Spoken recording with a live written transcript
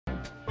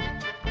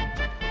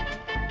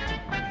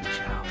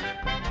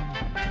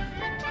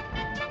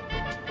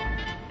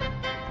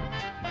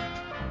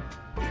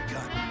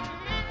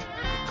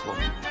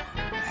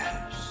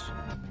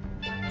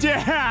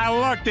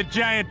Yeah, look, the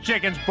giant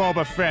chicken's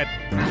Boba Fett.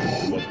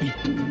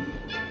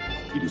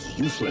 It is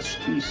useless,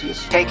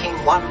 Theseus. Taking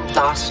one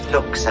last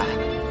look, sir,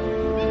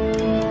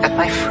 at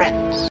my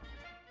friends.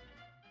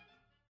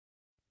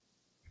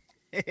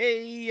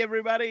 Hey,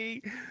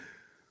 everybody.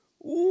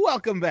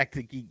 Welcome back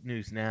to Geek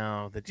News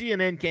Now, the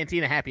GNN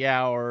Cantina Happy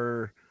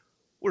Hour.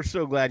 We're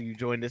so glad you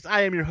joined us.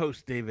 I am your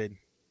host, David.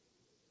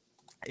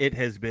 It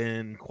has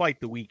been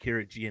quite the week here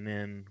at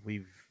GNN.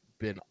 We've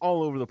been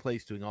all over the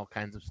place doing all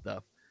kinds of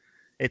stuff.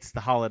 It's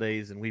the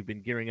holidays, and we've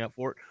been gearing up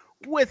for it.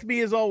 With me,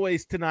 as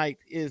always, tonight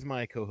is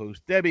my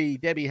co-host, Debbie.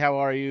 Debbie, how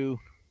are you?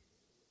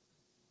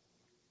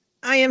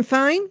 I am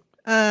fine.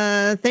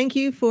 Thank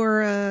you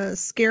for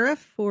Scarif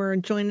for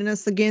joining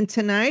us again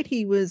tonight.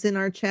 He was in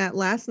our chat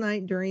last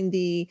night during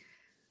the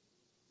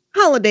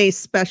holiday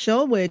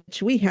special,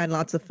 which we had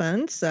lots of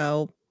fun.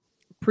 So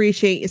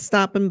appreciate you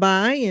stopping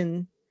by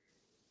and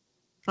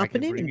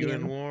hopping in I can bring you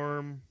again. in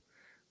warm,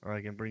 or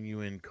I can bring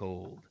you in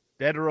cold.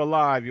 Dead or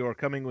alive, you are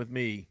coming with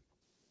me.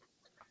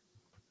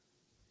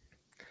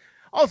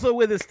 Also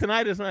with us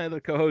tonight is my other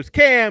co-host,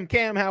 Cam.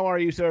 Cam, how are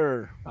you,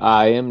 sir?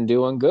 I am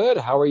doing good.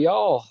 How are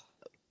y'all?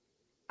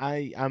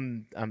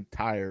 I'm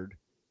tired.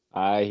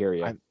 I hear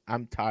you.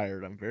 I'm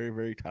tired. I'm very,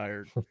 very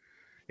tired.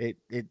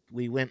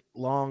 We went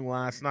long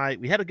last night.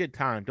 We had a good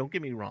time. Don't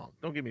get me wrong.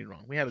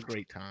 We had a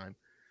great time.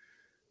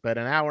 But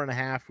an hour and a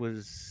half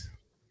was.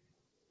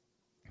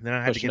 Then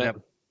I had to get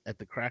up at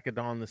the crack of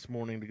dawn this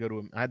morning to go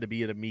to. I had to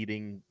be at a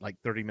meeting like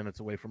 30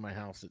 minutes away from my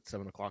house at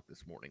 7:00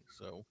 this morning.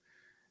 So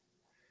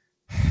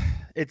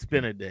it's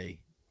been a day.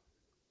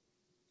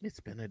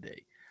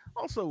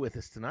 Also with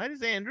us tonight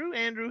is Andrew.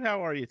 Andrew,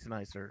 how are you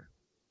tonight, sir?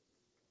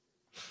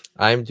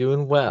 I'm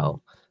doing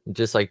well.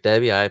 Just like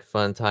Debbie, I had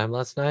fun time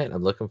last night.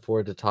 I'm looking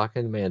forward to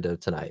talking to Mando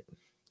tonight,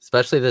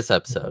 especially this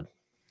episode.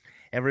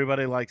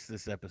 Everybody likes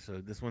this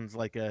episode. This one's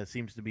like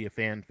seems to be a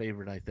fan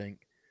favorite, I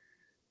think.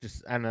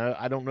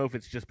 I don't know if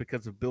it's just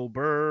because of Bill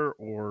Burr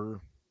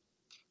or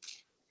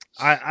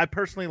I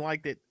personally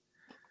liked it.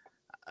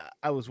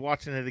 I was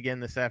watching it again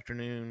this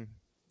afternoon,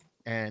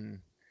 and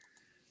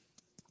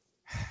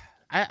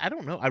I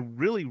don't know. I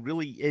really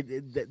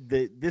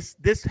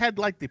this had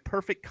like the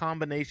perfect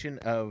combination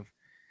of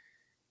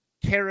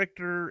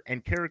character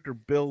and character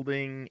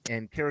building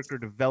and character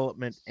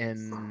development,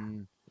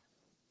 and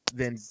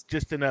then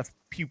just enough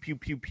pew pew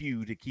pew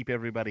pew to keep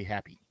everybody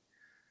happy.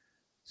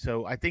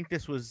 So I think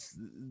this was.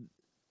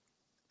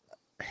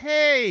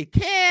 Hey,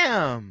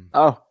 Cam.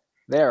 Oh,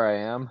 there I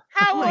am.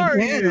 How are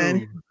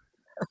you?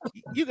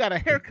 You got a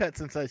haircut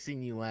since I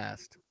seen you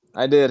last.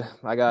 I did.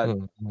 I got.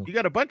 You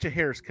got a bunch of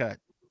hairs cut.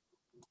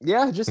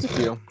 Yeah, just a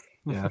few.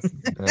 Yeah,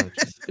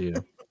 just a few.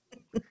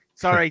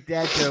 Sorry,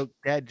 dad joke.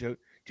 Did you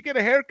get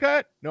a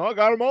haircut? No, I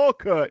got them all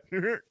cut.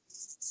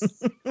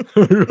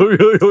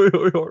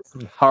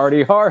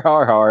 Hardy har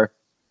har har.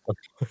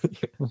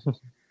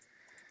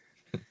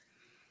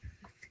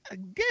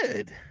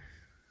 Good.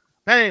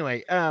 But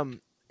anyway,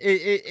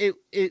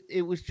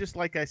 it was just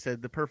like I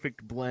said, the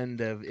perfect blend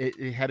of it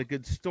had a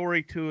good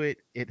story to it.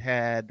 It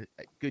had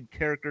good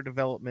character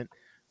development.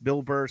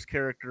 Bill Burr's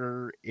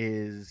character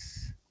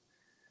is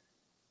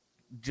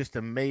just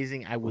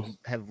amazing. I would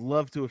have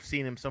loved to have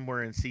seen him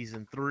somewhere in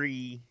season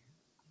 3.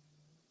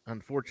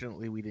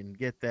 Unfortunately, we didn't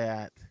get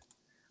that.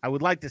 I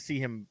would like to see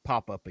him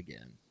pop up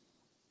again,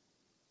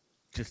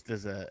 just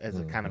as a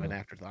kind of an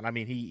afterthought. I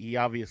mean, he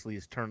obviously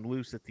is turned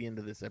loose at the end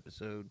of this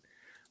episode,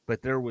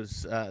 but there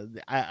was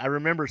I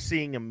remember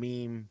seeing a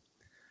meme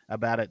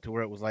about it to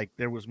where it was like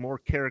there was more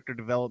character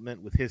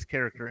development with his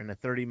character in a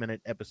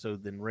 30-minute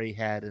episode than Ray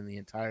had in the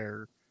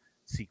entire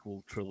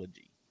sequel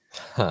trilogy.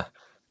 Huh.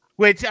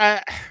 Which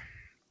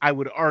I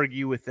would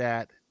argue with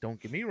that. Don't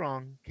get me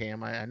wrong,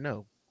 Cam. I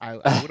know. I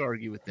would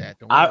argue with that.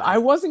 I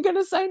wasn't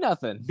gonna say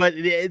nothing, but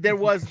there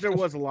was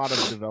a lot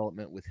of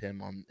development with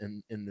him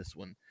in this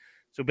one.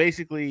 So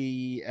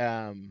basically,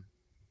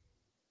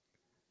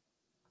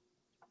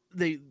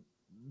 they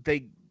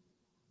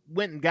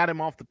went and got him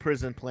off the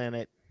prison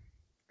planet.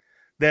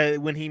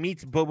 When he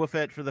meets Boba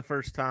Fett for the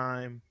first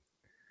time,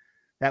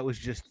 that was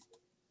just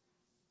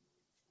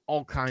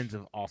all kinds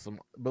of awesome.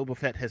 Boba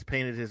Fett has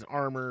painted his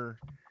armor,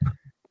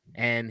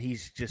 and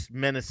he's just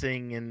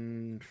menacing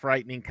and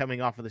frightening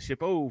coming off of the ship.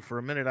 Oh, for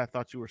a minute I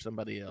thought you were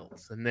somebody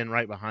else. And then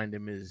right behind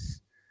him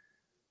is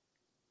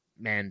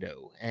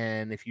Mando.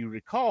 And if you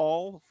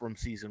recall from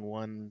season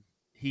 1,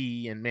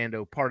 he and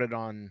Mando parted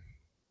on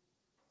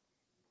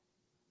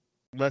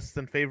less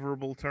than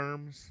favorable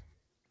terms.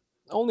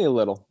 Only a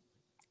little.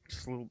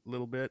 Just a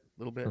little bit.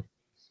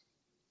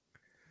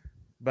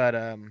 But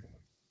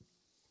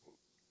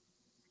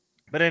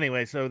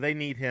anyway, so they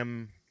need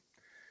him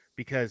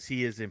because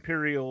he is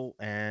Imperial,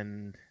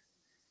 and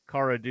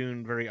Cara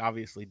Dune very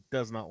obviously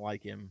does not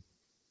like him,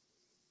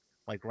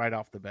 like right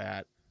off the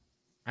bat.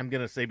 I'm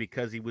going to say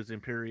because he was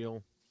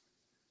Imperial.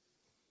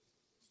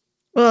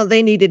 Well,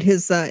 they needed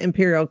his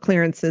Imperial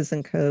clearances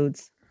and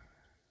codes.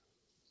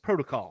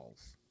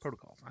 Protocols.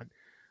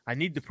 I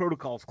need the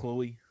protocols,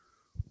 Chloe.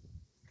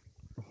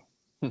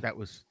 That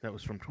was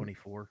from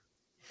 24.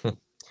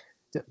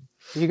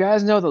 You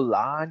guys know the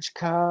launch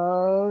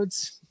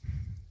codes?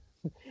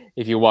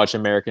 If you watch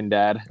American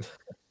Dad,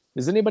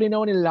 does anybody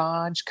know any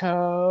launch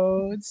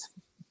codes?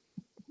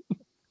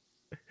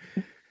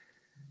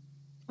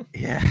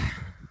 Yeah.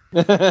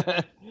 You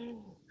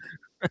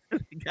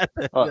got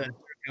the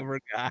undercover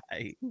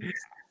guy.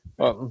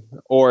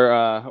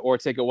 Or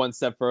take it one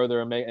step further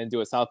and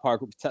do a South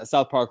Park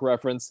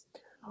reference.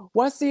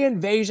 What's the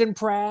invasion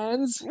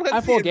plans?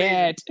 I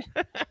forget.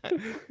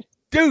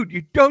 Dude,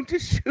 you don't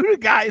just shoot a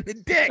guy in the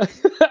dick.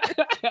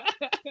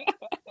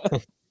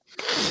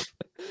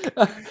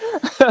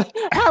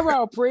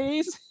 Hello,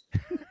 please.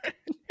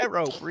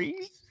 Hello,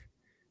 please.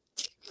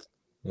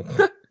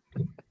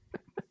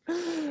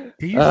 Do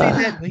you see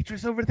that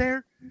waitress over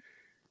there?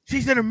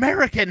 She's an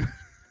American.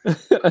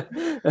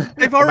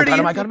 They've already.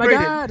 Oh my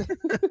god!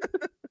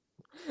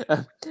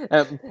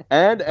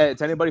 And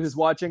to anybody who's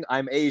watching,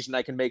 I'm Asian.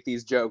 I can make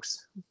these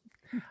jokes.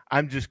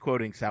 I'm just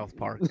quoting South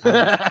Park.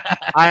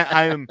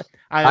 I'm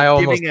I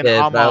almost giving an did,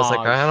 homage. but I was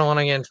like, I don't want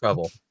to get in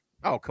trouble.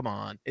 Oh, come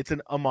on. It's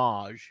an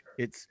homage.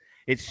 It's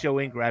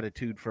showing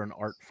gratitude for an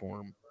art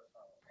form.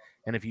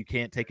 And if you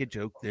can't take a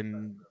joke,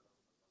 then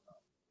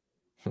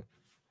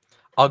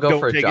I'll go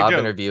for a take a job joke.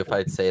 interview if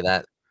I'd say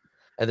that.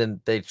 And then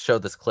they show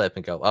this clip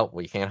and go, "Oh,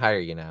 we can't hire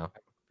you now."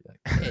 Be like,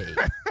 hey.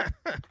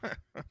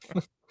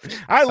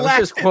 I was laughed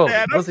just at quoting.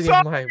 that. It wasn't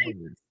even my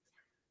words.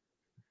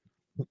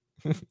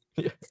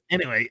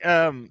 Anyway,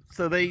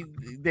 so they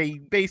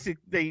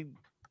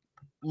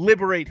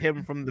liberate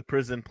him from the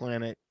prison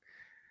planet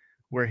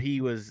where he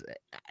was,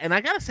 and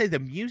I gotta say the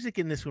music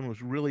in this one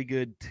was really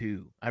good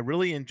too. I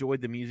really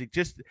enjoyed the music.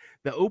 Just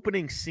the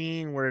opening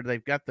scene where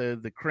they've got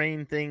the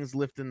crane things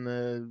lifting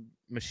the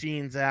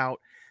machines out.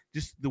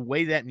 Just the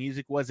way that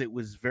music was, it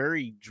was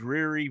very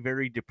dreary,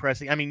 very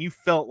depressing. I mean, you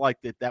felt like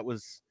that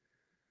was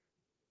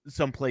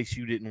someplace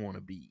you didn't want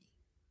to be.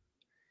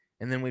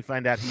 And then we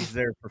find out he's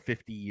there for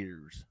 50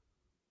 years.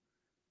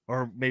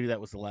 Or maybe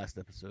that was the last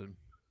episode.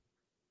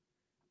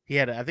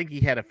 I think he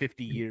had a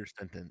 50-year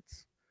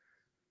sentence.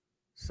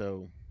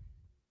 So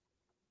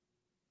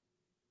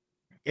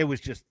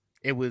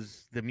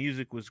the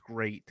music was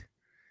great.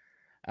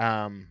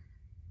 They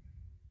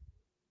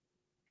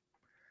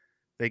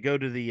go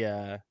to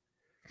the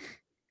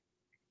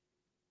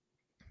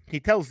he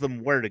tells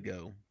them where to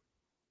go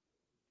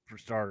for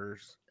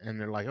starters,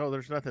 and they're like, "Oh,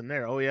 there's nothing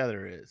there." "Oh yeah,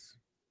 there is.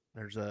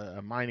 There's a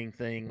mining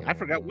thing. I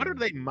forgot, what are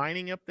they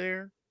mining up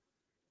there?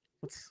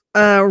 What's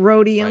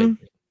rhodium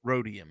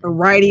rhodium or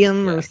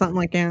rhodium or something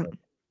like that.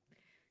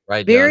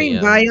 Right. Very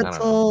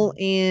volatile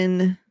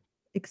and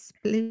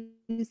explosive.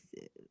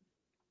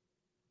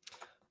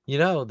 You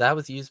know, that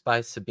was used by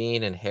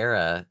Sabine and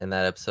Hera in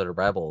that episode of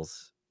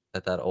Rebels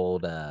at that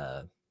old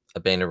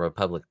abandoned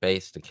Republic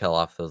base to kill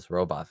off those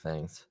robot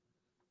things.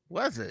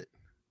 Was it?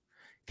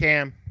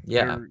 Cam,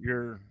 yeah,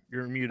 you're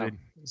muted. Oh,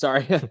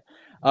 sorry.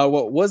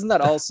 Well, wasn't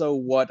that also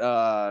what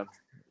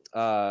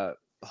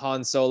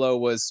Han Solo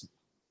was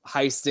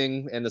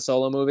heisting in the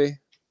Solo movie?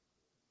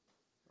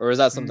 Or is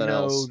that something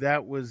else? No,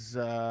 that was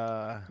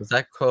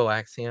that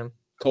coaxium?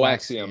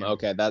 Coaxium.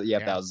 Okay, that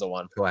was the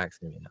one.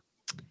 Coaxium, yeah.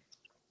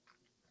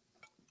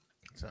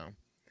 So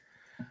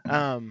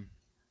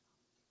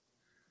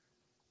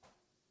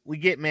we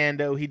get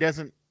Mando. He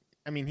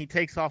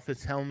takes off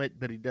his helmet,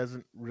 but he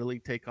doesn't really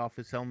take off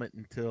his helmet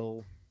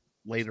until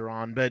later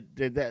on. But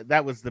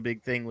that was the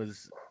big thing,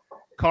 was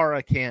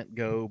Kara can't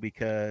go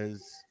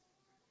because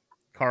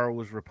Kara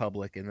was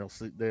Republic, and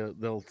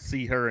they'll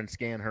see her and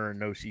scan her and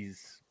know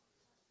she's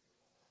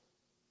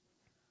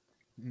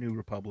New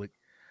Republic.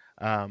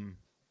 Now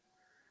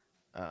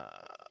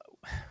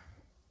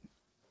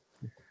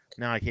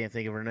I can't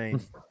think of her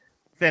name.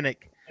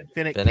 Fennec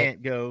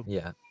can't go.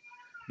 Yeah.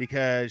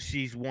 Because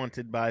she's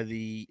wanted by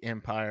the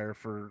Empire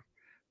for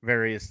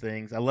various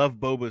things. I love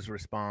Boba's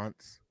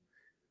response.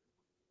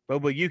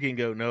 Boba, you can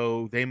go.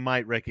 No, they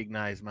might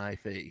recognize my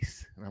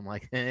face. And I'm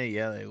like, hey,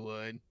 yeah, they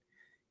would.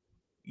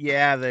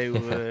 Yeah, they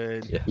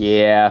would.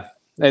 Yeah.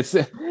 It's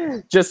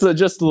just a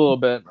little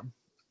bit.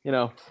 You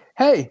know,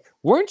 hey,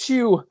 weren't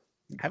you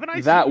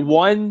that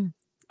one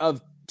of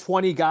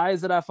 20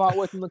 guys that I fought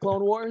with in the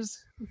Clone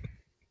Wars?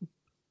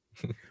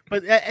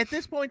 But at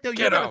this point, though,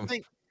 you gotta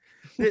think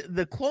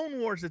the Clone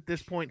Wars at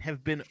this point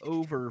have been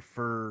over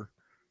for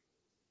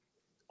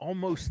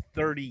almost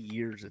 30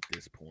 years at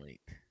this point.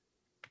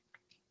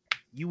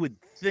 You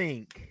would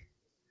think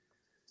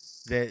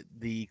that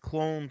the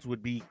clones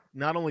would be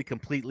not only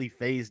completely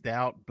phased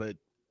out, but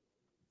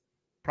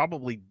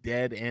probably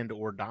dead and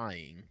or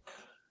dying.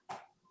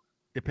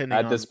 Depending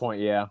at this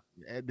point, yeah.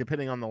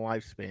 Depending on the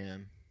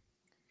lifespan.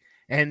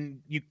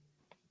 And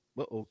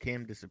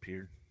Cam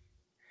disappeared.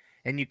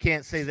 And you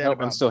can't say that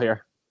about... I'm still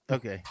here.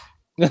 Okay.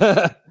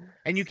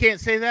 And you can't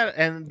say that,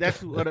 and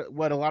that's what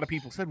a lot of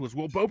people said was,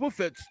 well, Boba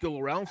Fett's still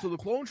around, so the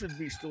clones should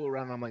be still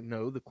around. And I'm like,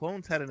 no, the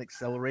clones had an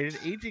accelerated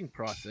aging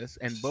process,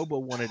 and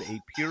Boba wanted a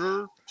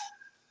pure,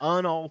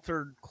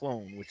 unaltered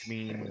clone, which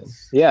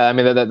means... Yeah, I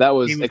mean, that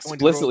was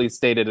explicitly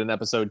stated in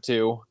episode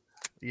 2.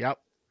 Yep.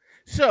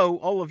 So,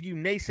 all of you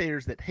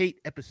naysayers that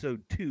hate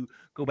episode 2,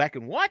 go back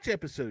and watch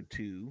episode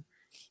 2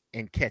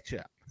 and catch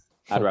up.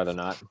 I'd rather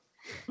not.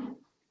 I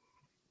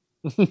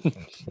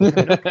have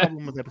no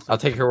problem with episode I'll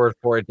take 2. your word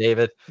for it,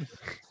 David.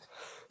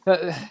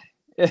 I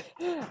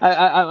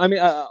mean,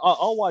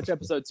 I'll watch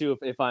episode 2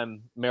 if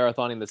I'm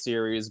marathoning the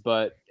series,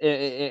 but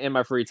in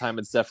my free time,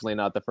 it's definitely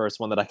not the first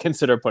one that I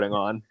consider putting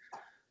on.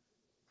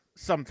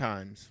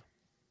 Sometimes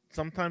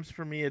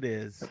for me it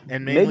is,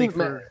 and mainly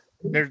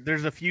Maybe,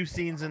 there's a few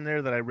scenes in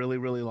there that I really,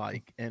 really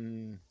like,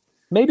 and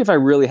maybe if I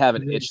really have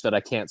an itch that I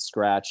can't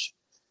scratch,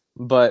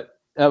 but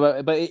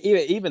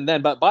even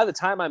then, but by the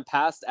time I'm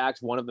past Act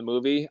 1 of the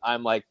movie,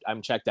 I'm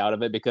checked out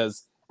of it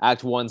because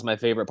Act 1's my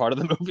favorite part of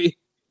the movie.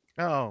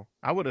 Oh,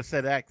 I would have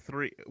said Act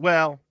 3.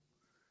 Well,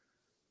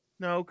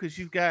 no, because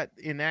you've got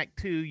in Act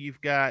 2, you've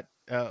got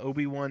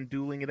Obi-Wan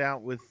dueling it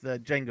out with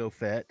Jango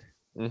Fett.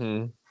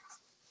 Mm-hmm.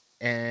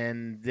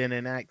 And then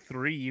in Act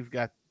 3, you've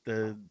got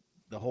the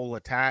whole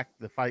attack,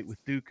 the fight with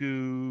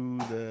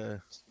Dooku.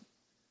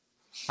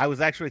 I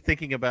was actually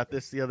thinking about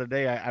this the other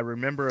day. I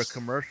remember a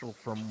commercial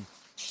from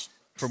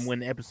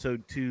when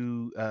episode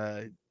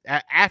 2,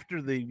 after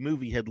the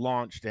movie had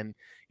launched, and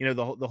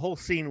the whole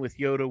scene with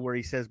Yoda where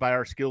he says, "By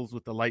our skills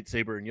with the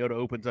lightsaber," and Yoda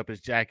opens up his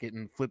jacket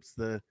and flips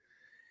and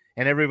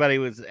everybody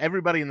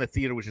in the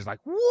theater was just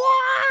like,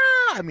 "What?"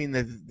 I mean,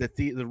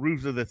 the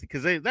roofs of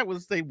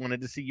because they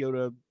wanted to see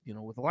Yoda,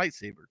 with a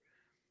lightsaber.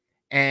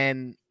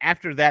 And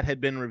after that had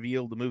been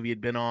revealed, the movie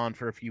had been on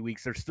for a few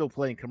weeks. They're still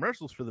playing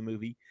commercials for the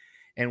movie,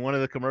 and one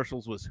of the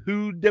commercials was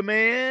 "Who the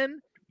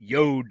man?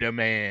 Yoda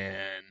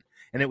man,"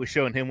 and it was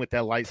showing him with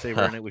that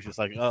lightsaber, and it was just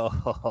like,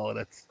 oh,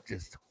 that's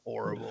just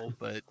horrible.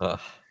 But I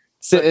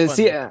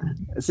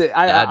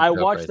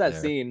watched that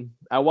scene.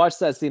 I watched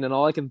that scene, and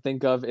all I can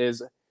think of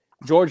is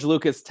George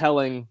Lucas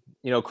telling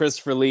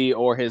Christopher Lee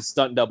or his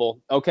stunt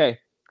double, "Okay,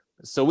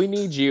 so we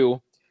need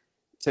you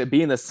to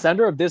be in the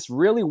center of this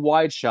really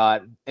wide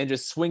shot and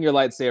just swing your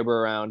lightsaber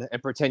around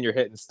and pretend you're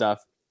hitting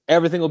stuff.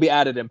 Everything will be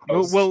added in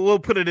post." We'll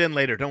put it in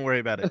later. Don't worry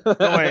about it. Don't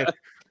worry.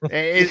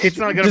 It's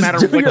not going to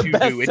matter what you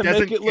do. It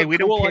doesn't. We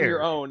don't care. On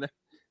your own.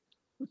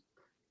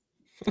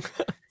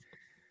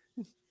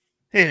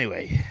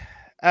 Anyway,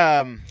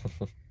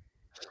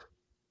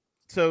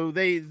 so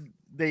they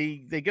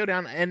go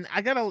down, and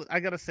I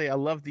gotta say, I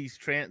love these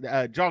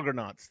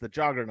juggernauts, the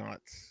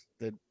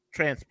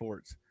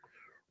transports.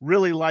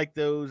 Really like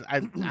those.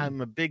 I'm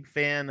a big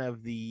fan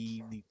of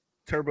the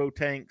turbo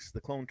tanks,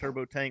 the clone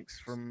turbo tanks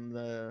from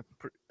the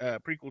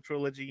prequel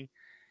trilogy,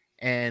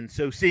 and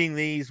so seeing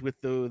these with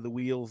the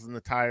wheels and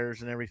the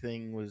tires and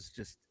everything was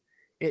just,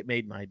 it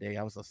made my day.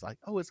 I was just like,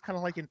 oh, it's kind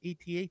of like an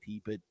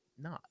AT-AT, but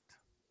not.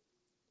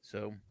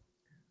 So,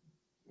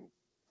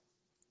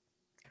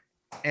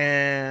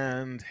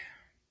 and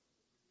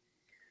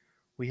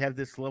we have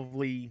this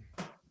lovely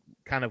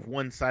kind of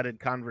one-sided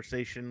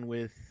conversation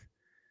with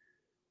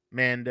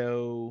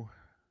Mando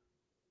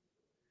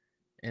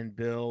and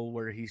Bill,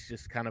 where he's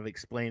just kind of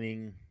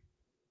explaining.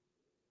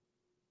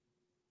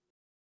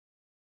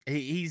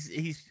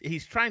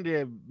 He's trying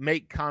to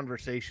make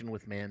conversation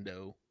with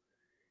Mando,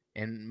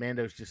 and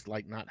Mando's just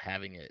like not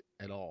having it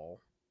at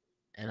all.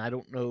 And I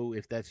don't know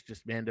if that's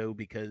just Mando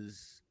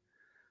because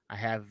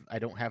I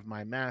don't have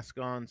my mask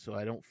on, so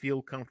I don't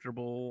feel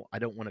comfortable. I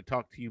don't want to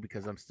talk to you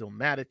because I'm still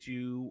mad at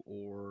you,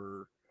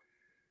 or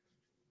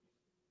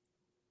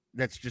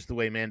that's just the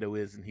way Mando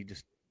is, and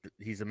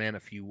he's a man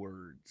of few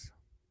words.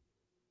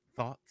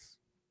 Thoughts?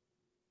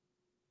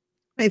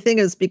 I think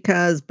it's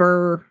because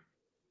Burr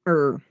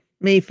or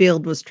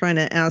Mayfield was trying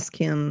to ask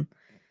him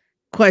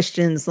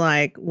questions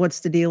like, what's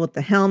the deal with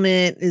the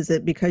helmet? Is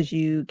it because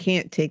you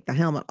can't take the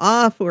helmet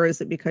off, or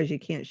is it because you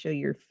can't show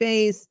your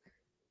face?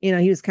 He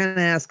was kind of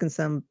asking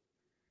some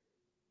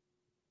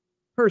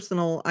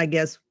personal, I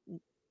guess,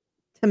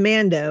 to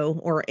Mando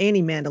or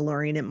any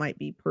Mandalorian, it might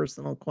be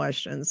personal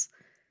questions.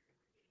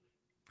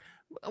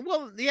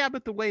 Well, yeah,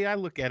 but the way I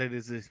look at it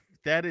is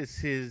that is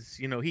his,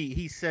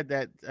 he said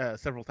that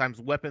several times,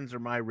 weapons are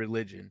my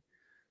religion.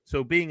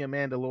 So being a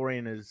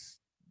Mandalorian is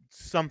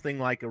something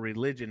like a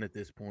religion at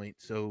this point.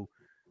 So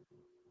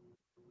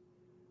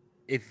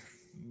to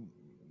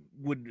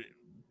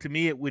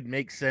me, it would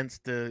make sense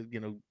to,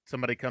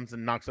 somebody comes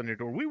and knocks on your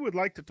door. We would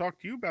like to talk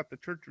to you about the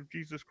Church of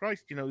Jesus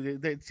Christ. He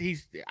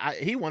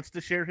wants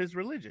to share his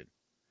religion.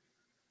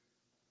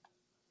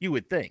 You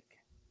would think.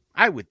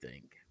 I would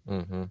think.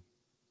 Mm-hmm.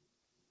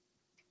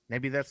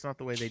 Maybe that's not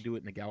the way they do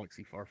it in a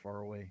galaxy far, far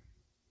away.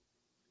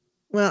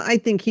 Well, I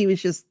think he was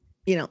just,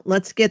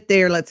 let's get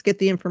there. Let's get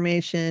the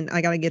information.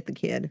 I got to get the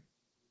kid.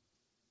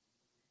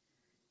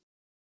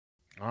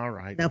 All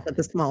right. Enough with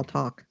the small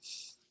talk.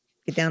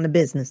 Get down to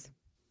business.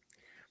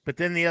 But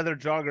then the other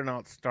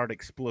juggernauts start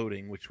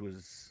exploding, which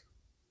was,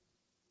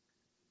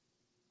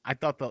 I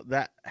thought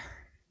that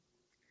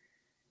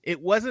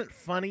it wasn't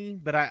funny,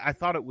 but I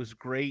thought it was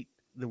great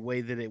the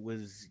way that it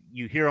was.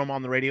 You hear them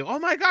on the radio. Oh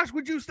my gosh,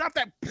 would you stop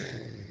that?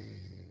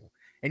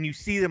 And you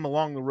see them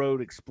along the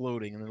road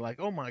exploding, and they're like,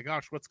 oh my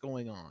gosh, what's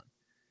going on?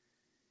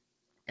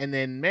 And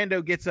then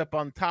Mando gets up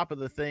on top of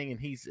the thing, and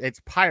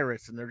it's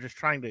pirates, and they're just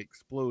trying to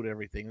explode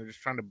everything. They're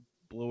just trying to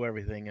blow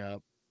everything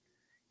up.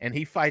 And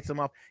he fights them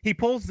off. He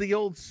pulls the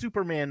old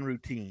Superman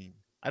routine.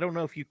 I don't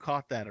know if you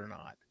caught that or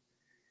not.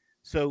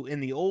 So in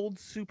the old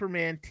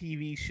Superman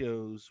TV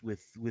shows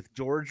with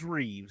George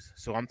Reeves,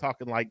 so I'm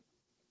talking like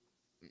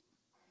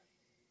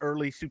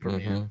early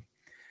Superman.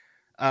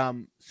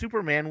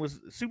 Superman was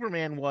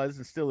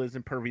and still is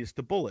impervious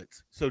to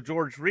bullets. So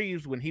George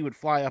Reeves, when he would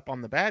fly up on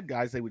the bad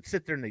guys, they would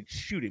sit there and they'd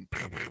shoot him,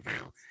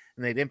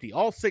 and they'd empty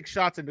all 6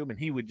 shots into him, and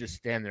he would just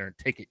stand there and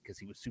take it because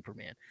he was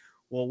Superman.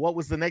 Well, what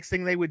was the next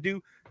thing they would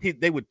do?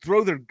 They would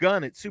throw their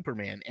gun at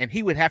Superman, and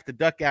he would have to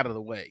duck out of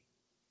the way.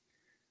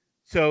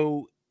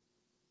 So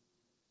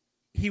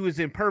he was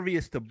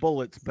impervious to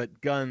bullets, but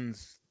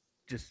guns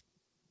just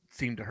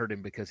seemed to hurt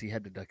him because he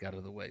had to duck out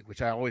of the way,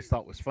 which I always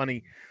thought was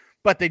funny.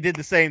 But they did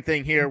the same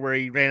thing here where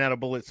he ran out of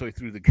bullets, so he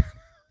threw the gun.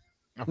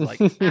 I was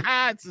like,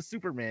 it's a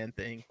Superman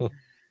thing.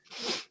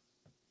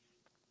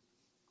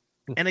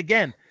 And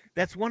again,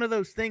 that's one of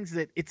those things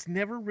that it's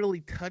never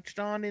really touched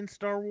on in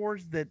Star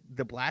Wars, that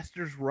the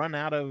blasters run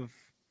out of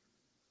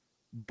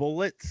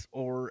bullets,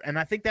 and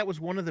I think that was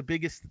one of the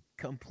biggest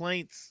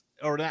complaints,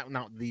 or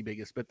not the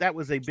biggest, but that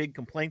was a big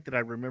complaint that I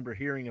remember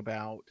hearing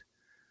about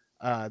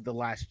The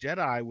Last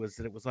Jedi, was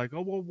that it was like,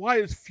 oh, well, why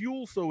is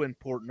fuel so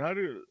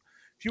important?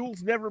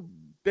 Fuel's never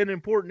been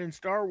important in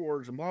Star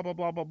Wars, and blah blah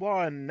blah blah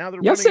blah. And now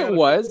they're yes, it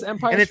was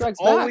Empire and Strikes it's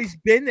always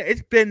been there.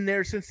 It's been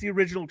there since the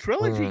original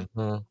trilogy,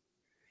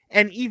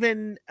 and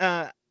even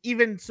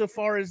so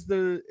far as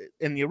in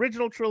the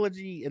original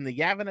trilogy, in the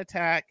Yavin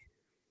attack,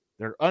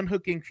 they're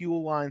unhooking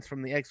fuel lines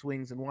from the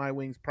X-wings and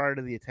Y-wings prior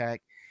to the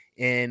attack.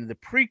 In the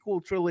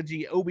prequel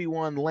trilogy,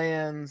 Obi-Wan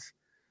lands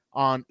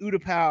on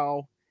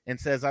Utapau and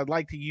says, "I'd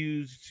like to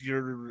use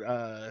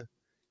your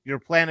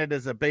planet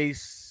as a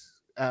base."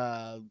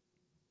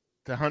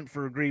 To hunt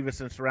for Grievous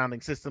and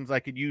surrounding systems, I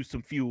could use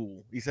some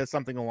fuel. He says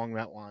something along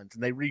that lines,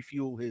 and they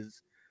refuel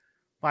his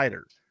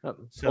fighter.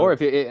 Or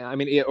if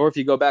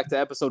you go back to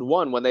Episode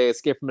 1 when they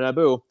escape from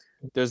Naboo,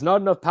 there's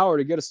not enough power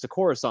to get us to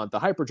Coruscant. The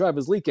hyperdrive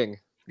is leaking.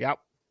 Yep,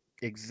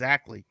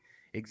 exactly.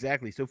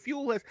 So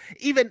fuel has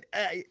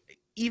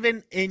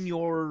even in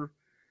your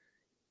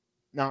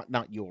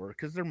not your,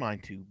 because they're mine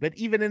too, but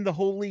even in the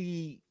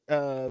holy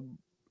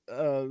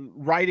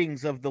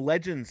writings of the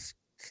Legends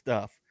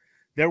stuff.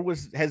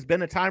 Has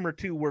been a time or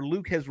two where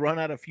Luke has run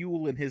out of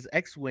fuel in his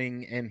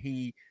X-wing, and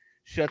he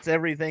shuts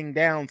everything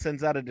down,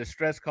 sends out a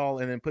distress call,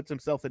 and then puts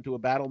himself into a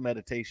battle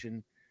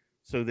meditation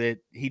so that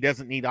he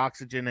doesn't need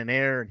oxygen and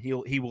air, and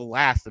he will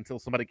last until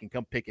somebody can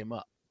come pick him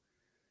up.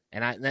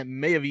 And that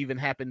may have even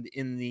happened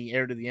in the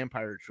Heir to the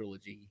Empire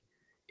trilogy.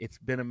 It's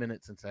been a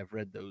minute since I've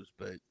read those,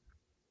 but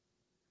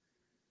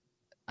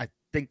I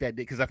think that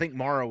did, because I think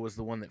Mara was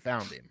the one that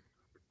found him.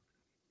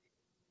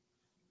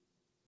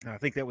 And I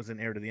think that was in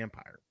Heir to the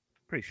Empire.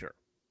 Pretty sure.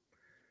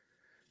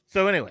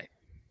 So anyway,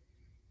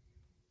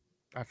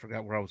 I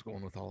forgot where I was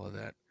going with all of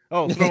that.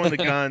 Oh, throwing the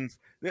guns.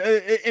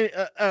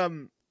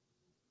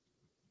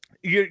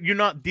 You're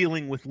not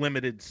dealing with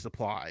limited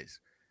supplies,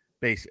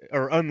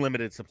 or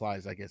unlimited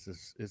supplies, I guess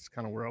is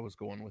kind of where I was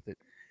going with it.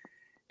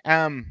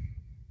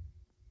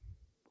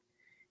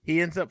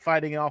 He ends up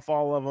fighting off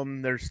all of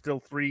them. There's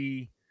still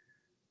three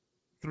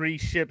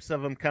ships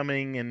of them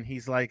coming, and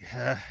he's like,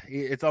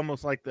 it's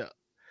almost like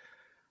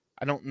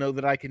I don't know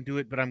that I can do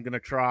it, but I'm going to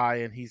try.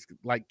 And he's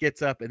like,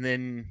 gets up, and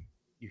then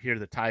you hear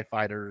the TIE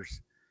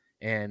fighters,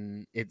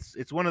 and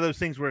it's one of those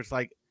things where it's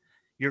like,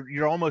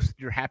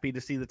 you're happy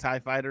to see the TIE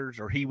fighters,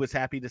 or he was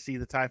happy to see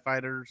the TIE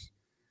fighters.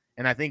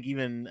 And I think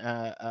even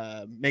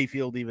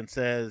Mayfield even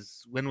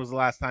says, when was the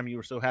last time you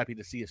were so happy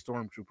to see a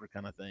stormtrooper,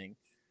 kind of thing?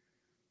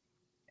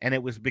 And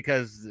it was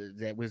because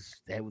they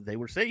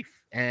were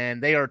safe,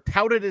 and they are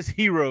touted as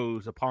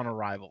heroes upon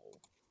arrival.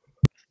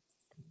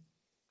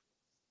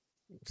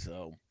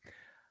 So,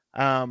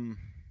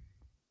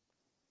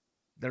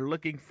 they're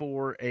looking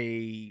for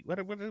a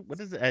what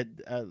is it?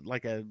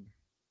 Like a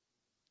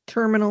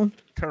terminal.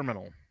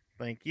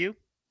 Thank you.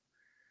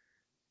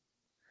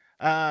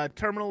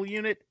 Terminal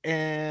unit,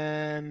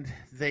 and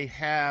they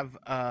have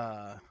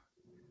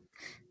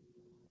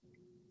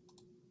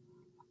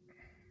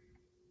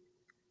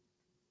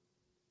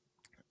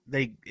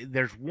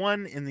there's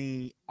one in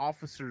the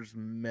officers'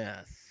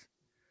 mess,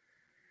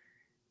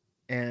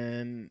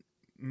 and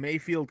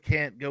Mayfield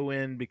can't go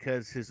in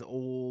because his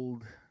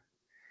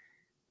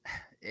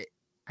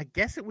I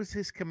guess it was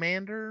his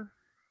commander,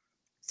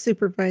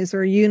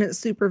 unit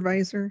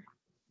supervisor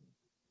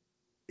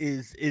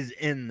is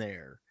in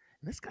there.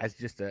 And this guy's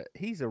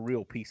he's a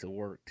real piece of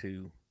work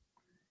too.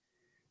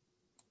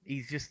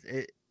 He's just,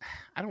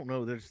 I don't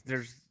know. There's,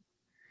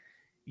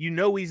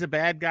 he's a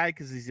bad guy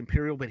because he's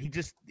Imperial, but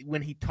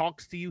when he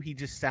talks to you, he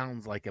just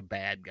sounds like a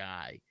bad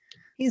guy.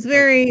 He's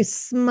very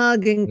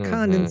smug and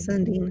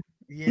condescending.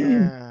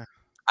 Yeah.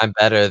 I'm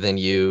better than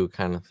you,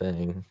 kind of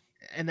thing.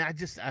 And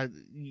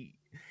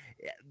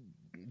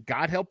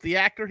God help the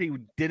actor. He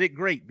did it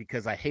great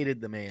because I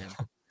hated the man.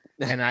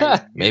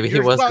 And maybe he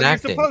wasn't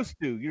acting.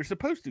 You're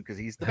supposed to because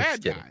he's the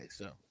bad guy.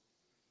 So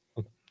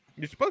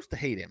You're supposed to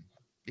hate him.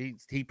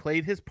 He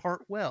played his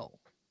part well.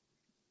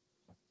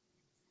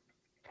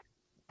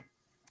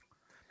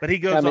 But he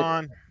goes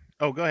on.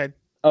 Oh, go ahead.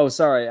 Oh,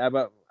 sorry. I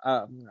was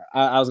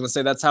going to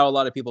say that's how a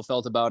lot of people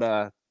felt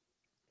about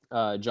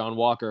John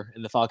Walker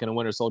in the Falcon and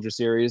Winter Soldier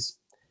series.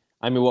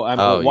 I mean,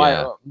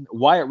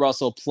 Wyatt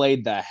Russell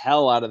played the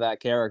hell out of that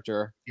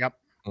character. Yep.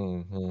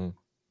 Mm-hmm.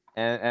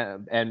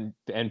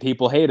 And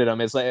people hated him.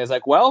 It's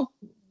like, well,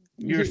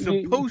 you're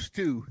supposed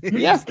to.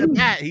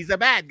 Yeah. He's a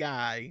bad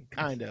guy,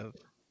 kind of.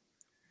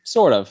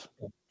 Sort of.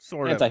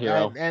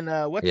 Anti-hero.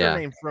 And what's her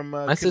name from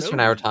my sister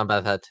and I were talking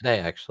about that today,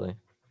 actually.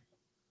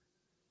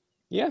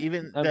 Yeah.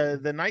 Even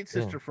the Night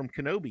Sister from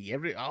Kenobi.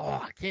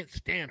 I can't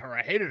stand her.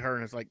 I hated her.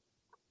 And it's like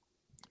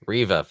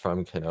Reva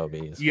from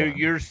Kenobi.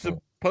 You're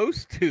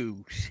supposed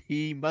to.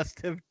 She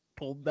must have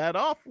pulled that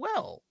off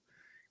well.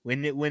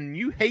 When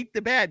you hate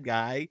the bad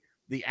guy,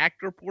 the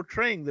actor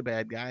portraying the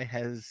bad guy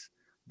has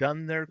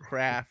done their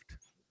craft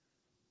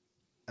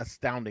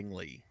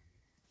astoundingly.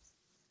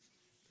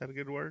 Is that a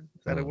good word?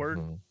 Is that a word?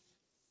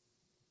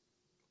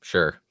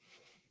 Sure.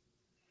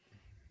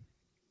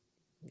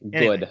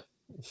 Anyway. Good.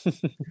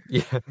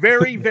 Yeah.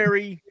 Very,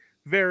 very,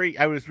 very.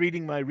 I was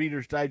reading my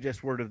Reader's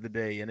Digest word of the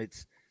day, and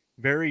it's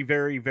very,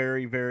 very,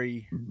 very,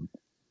 very,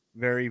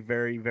 very,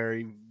 very,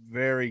 very,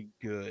 very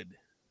good.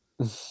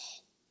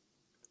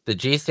 The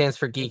G stands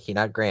for geeky,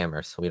 not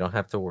grammar, so we don't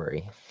have to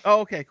worry.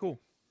 Oh, okay, cool.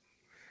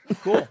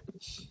 So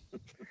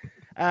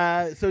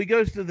he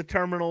goes to the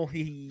terminal.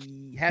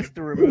 He has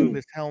to remove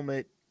his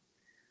helmet.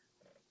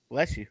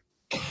 Bless you.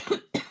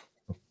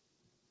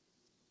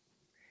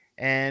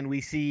 And we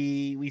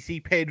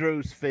see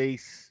Pedro's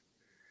face.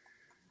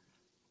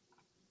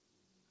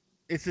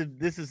 This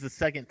is the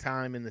second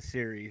time in the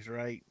series,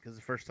 right? Because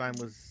the first time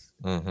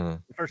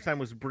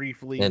was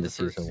briefly in the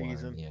first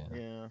season.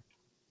 Yeah.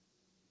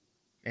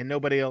 And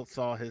nobody else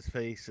saw his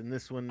face. And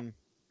this one,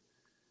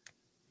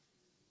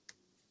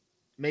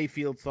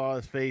 Mayfield saw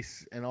his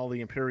face, and all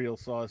the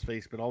Imperials saw his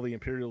face, but all the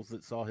Imperials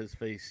that saw his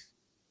face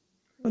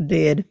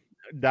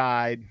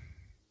died.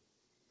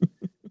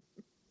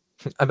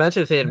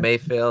 Imagine if they had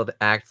Mayfield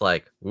act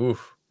like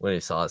oof when he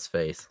saw his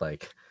face.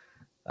 Like,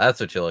 that's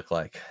what you look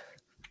like.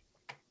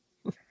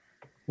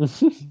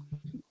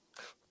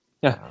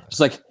 Yeah.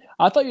 Just like,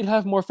 I thought you'd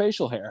have more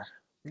facial hair.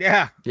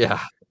 Yeah. Yeah.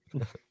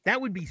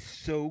 That would be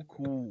so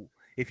cool.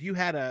 If you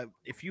had a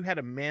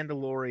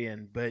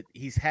Mandalorian, but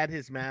he's had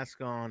his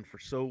mask on for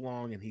so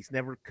long and he's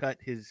never cut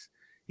his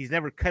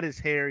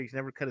hair, he's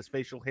never cut his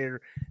facial hair,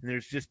 and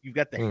there's just you've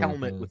got the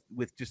helmet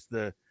with just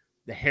the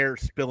hair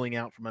spilling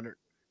out from under.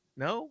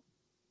 No?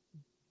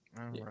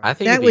 Right. I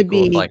think that would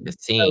be cool, like a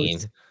scene.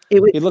 It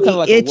would look kind of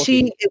like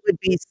itchy. It would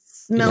be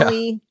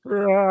smelly.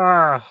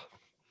 Yeah.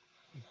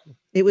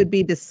 It would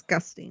be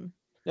disgusting.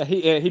 Yeah,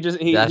 he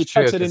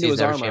tucks it into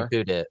his armor.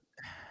 Shampooed it.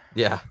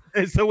 Yeah.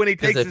 And so when he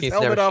takes his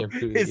helmet off,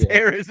 his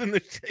hair is in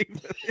the shape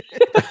of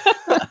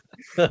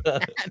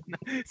it.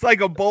 It's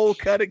like a bowl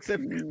cut,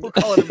 except we'll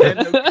call it a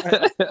Mando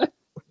cut.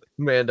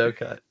 Mando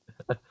cut.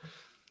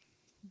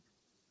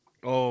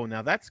 Oh,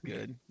 now that's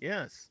good.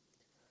 Yes.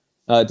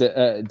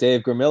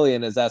 Dave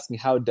Gramillion is asking,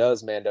 how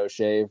does Mando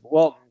shave?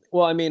 Well,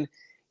 I mean,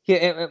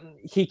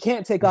 he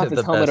can't take off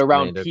his helmet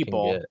around Mando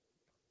people,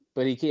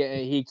 but he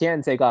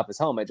can take off his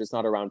helmet, just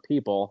not around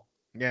people.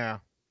 Yeah.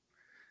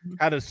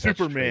 How does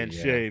Superman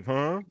shave,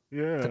 huh?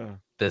 Yeah.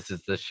 This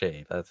is the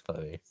shave. That's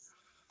funny.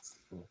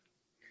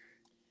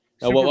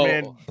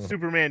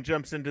 Superman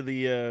jumps into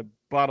the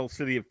bottle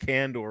city of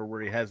Kandor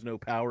where he has no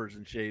powers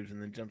and shaves and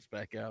then jumps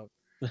back out.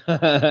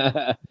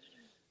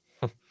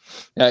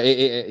 Yeah,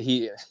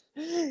 he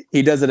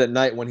does it at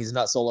night when he's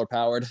not solar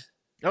powered.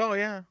 Oh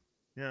yeah,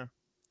 yeah.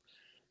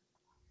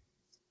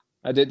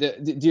 Do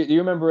you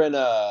remember in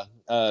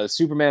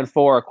Superman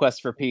 4: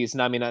 Quest for Peace?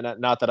 And I mean,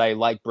 not that I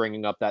like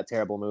bringing up that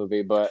terrible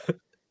movie, but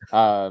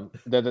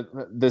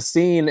the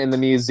scene in the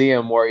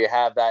museum where you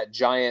have that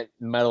giant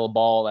metal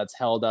ball that's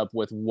held up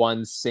with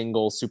one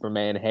single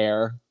Superman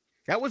hair.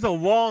 That was a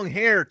long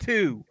hair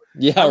too.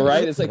 Yeah,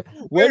 right. It's like,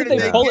 where did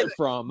they pull it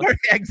from?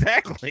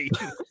 Exactly.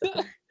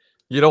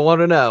 You don't want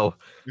to know.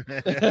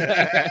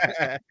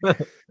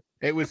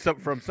 It was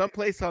from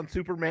someplace on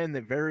Superman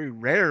that very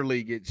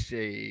rarely gets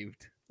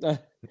shaved.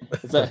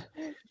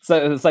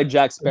 It's like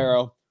Jack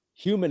Sparrow.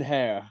 Human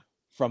hair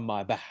from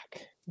my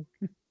back.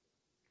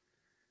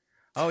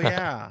 Oh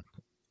yeah.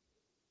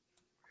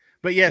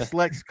 But yes,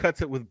 Lex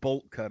cuts it with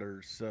bolt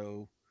cutters.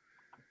 So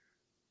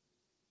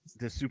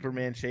does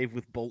Superman shave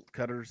with bolt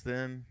cutters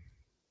then?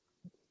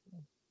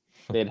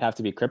 They'd have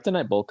to be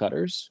kryptonite bolt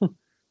cutters.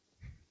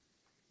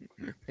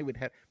 They would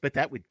have, but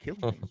that would kill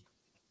him.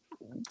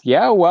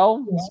 Yeah,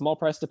 well, small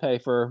price to pay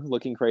for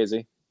looking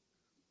crazy.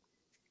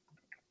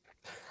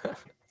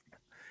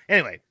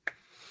 Anyway,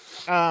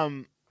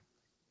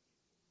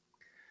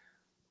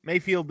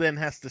 Mayfield then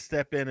has to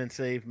step in and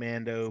save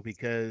Mando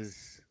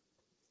because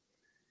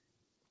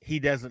he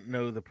doesn't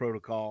know the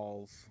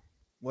protocols.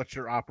 What's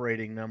your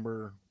operating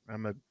number?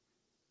 I'm a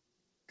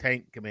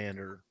tank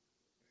commander.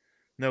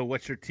 No,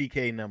 what's your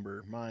TK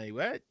number? My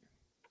what?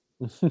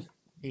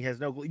 He has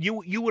no.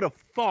 You would have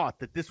thought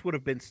that this would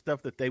have been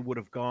stuff that they would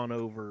have gone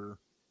over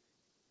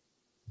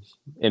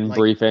In like,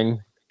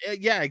 briefing.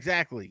 Yeah,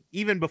 exactly.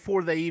 Even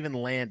before they even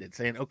landed,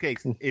 saying, "Okay,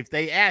 if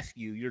they ask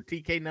you, your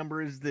TK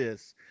number is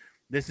this.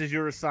 This is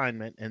your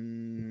assignment,"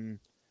 and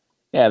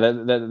Yeah,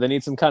 they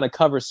need some kind of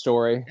cover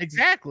story.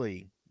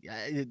 exactly.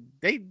 Yeah,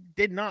 they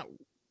did not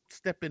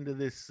step into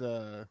this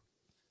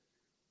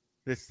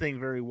this thing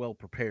very well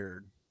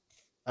prepared.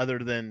 Other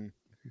than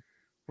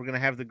we're gonna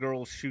have the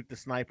girls shoot the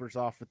snipers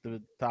off at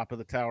the top of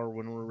the tower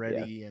when we're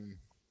ready, and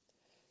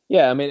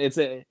yeah, I mean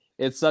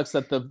it sucks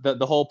that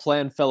the whole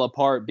plan fell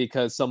apart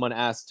because someone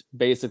asked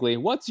basically,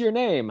 "What's your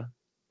name?"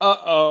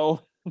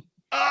 Uh-oh.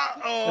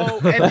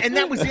 and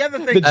that was the other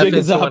thing. The jig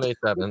is up.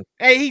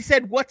 Hey, he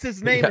said, "What's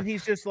his name?" Yeah. And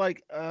he's just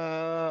like,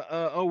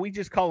 oh, we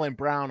just call him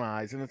Brown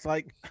Eyes." And it's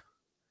like,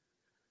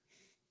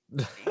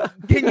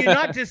 can you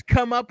not just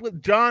come up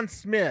with John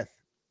Smith?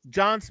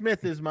 John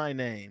Smith is my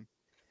name.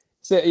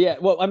 So yeah,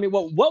 well, I mean,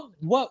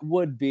 what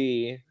would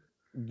be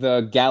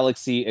the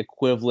Galaxy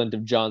equivalent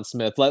of John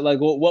Smith? Like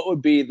what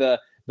would be the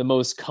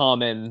most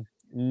common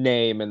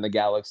name in the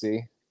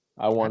Galaxy?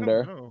 I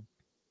wonder. I don't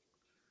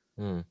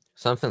know.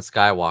 Something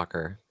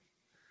Skywalker.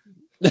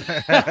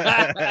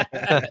 I'm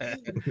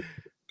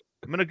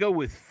gonna go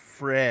with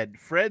Fred.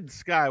 Fred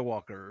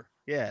Skywalker.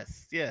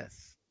 Yes.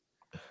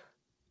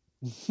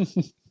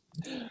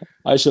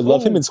 I should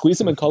love him and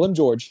squeeze him and call him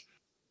George.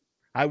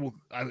 I will.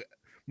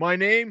 My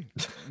name,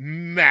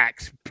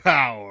 Max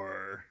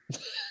Power.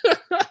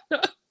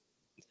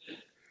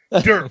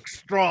 Dirk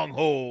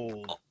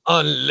Stronghold.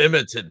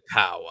 Unlimited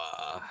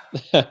power.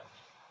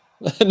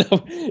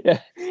 No, yeah.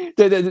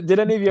 Did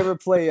any of you ever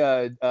play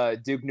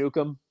Duke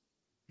Nukem?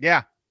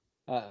 Yeah.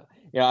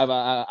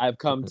 I've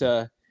come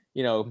to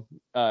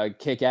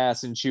kick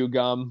ass and chew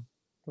gum.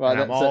 Well,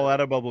 I'm all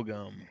out of bubble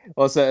gum.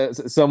 Well, so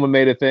someone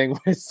made a thing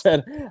where it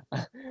said,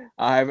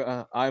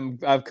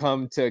 "I've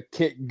come to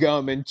kick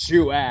gum and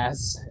chew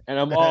ass, and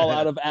I'm all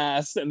out of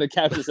ass." And the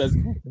caption says,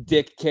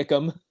 "Dick kick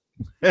 'em."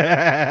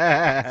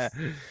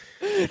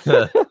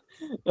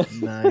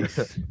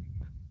 Nice.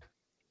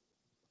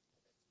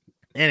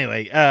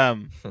 Anyway,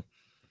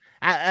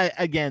 I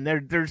again,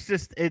 there's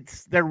just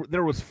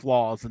there was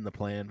flaws in the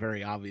plan,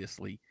 very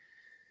obviously.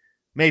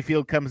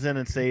 Mayfield comes in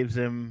and saves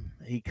him.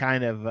 He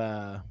kind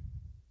of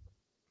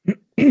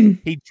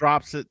he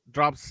drops it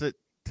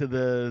to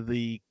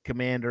the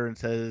commander and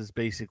says,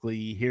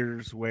 basically,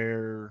 "Here's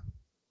where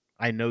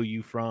I know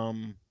you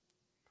from.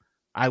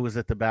 I was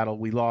at the battle.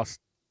 We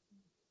lost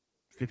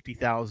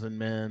 50,000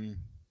 men."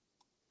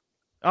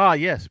 Ah,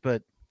 yes,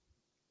 but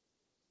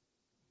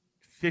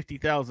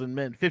 50,000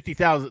 men,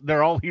 50,000,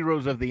 they're all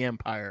heroes of the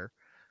Empire,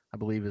 I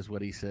believe is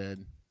what he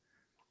said.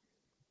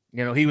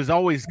 He was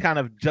always kind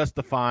of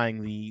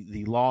justifying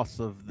the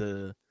loss of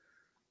the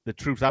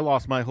troops. I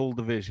lost my whole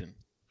division.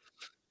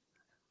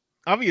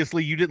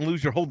 Obviously, you didn't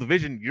lose your whole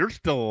division. You're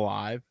still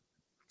alive.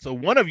 So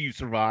one of you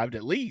survived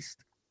at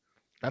least.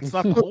 That's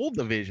not the whole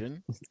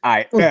division.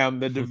 I am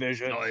the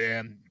division. I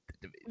am the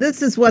division.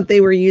 This is what they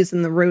were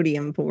using the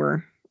rhodium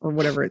for, or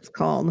whatever it's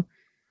called.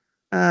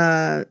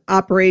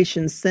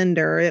 Operation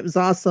Cinder. It was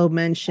also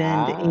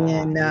mentioned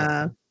in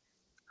the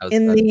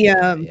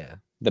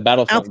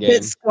Battlefront Alphabet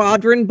game.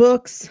 Squadron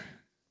books.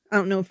 I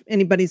don't know if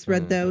anybody's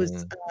read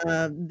those.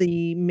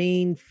 The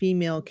main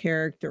female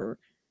character,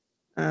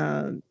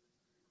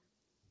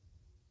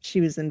 she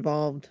was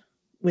involved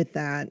with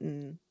that,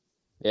 and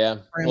yeah.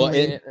 Well,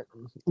 in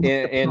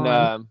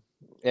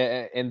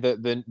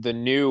the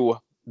new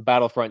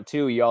Battlefront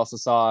 2, you also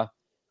saw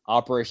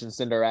Operation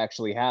Cinder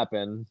actually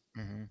happen.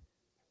 Mm-hmm.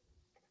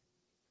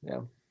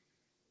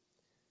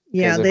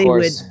 Yeah,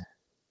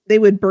 they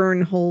would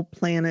burn whole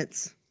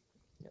planets.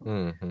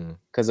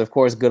 Because of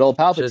course, good old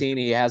Palpatine,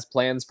 he has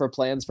plans for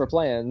plans for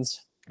plans.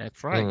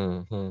 That's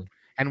right.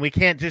 And we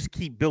can't just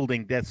keep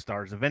building Death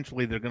Stars.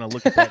 Eventually, they're going to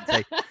look at that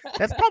and say,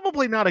 "That's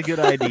probably not a good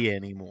idea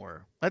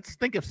anymore. Let's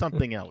think of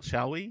something else,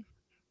 shall we?"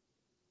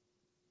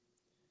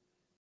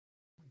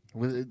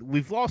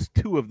 We've lost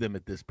 2 of them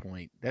at this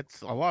point.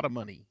 That's a lot of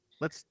money.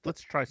 Let's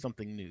try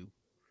something new.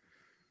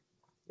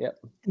 Yep.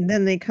 And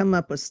then they come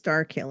up with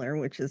Star Killer,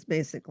 which is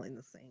basically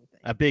the same thing.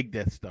 A big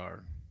Death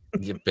Star.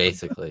 Yeah,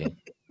 basically.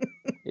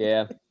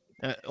 Yeah.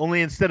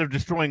 Only instead of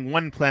destroying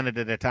one planet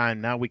at a time,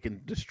 now we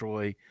can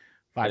destroy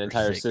 5 an or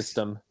entire 6.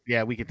 system.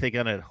 Yeah, we can take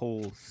on a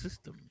whole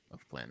system of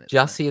planets. Did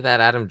y'all see that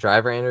Adam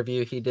Driver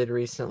interview he did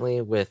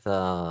recently with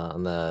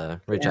on the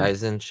Rich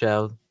Eisen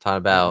show, talking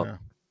about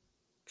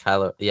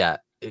Kylo? Yeah,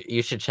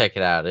 you should check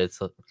it out. It's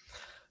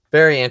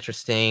very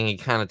interesting. He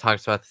kind of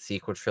talks about the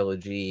sequel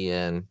trilogy,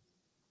 and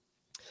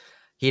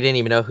he didn't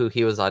even know who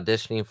he was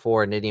auditioning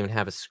for, and didn't even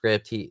have a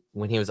script.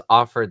 When he was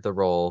offered the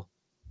role,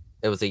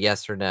 it was a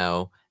yes or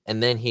no,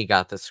 and then he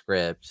got the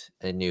script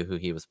and knew who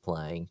he was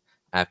playing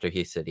after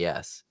he said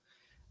yes.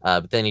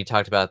 But then he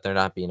talked about there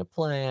not being a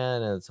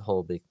plan, and it's a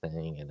whole big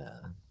thing. And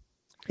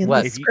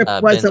what the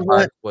script wasn't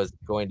what was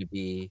going to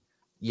be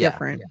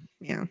different.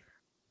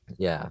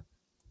 Yeah.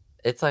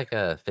 It's like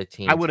a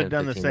 15. I would have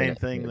done the same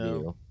thing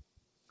though.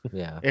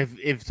 Yeah.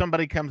 If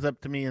somebody comes up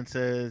to me and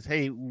says,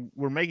 "Hey,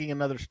 we're making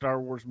another Star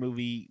Wars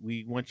movie.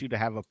 We want you to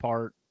have a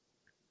part.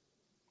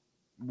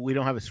 We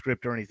don't have a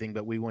script or anything,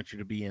 but we want you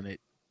to be in it."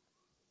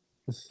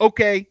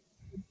 Okay,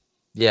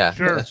 Yeah,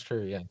 sure. that's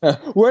true. Yeah.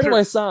 Where Sure. do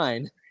I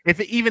sign?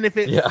 Even if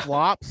it Yeah.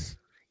 flops,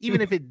 even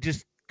if it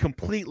just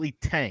completely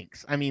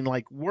tanks. I mean,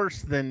 like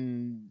worse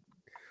than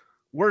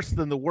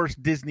the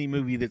worst Disney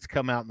movie that's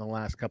come out in the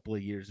last couple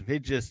of years. If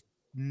it just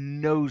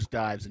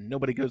nosedives and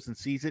nobody goes and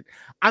sees it,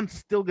 I'm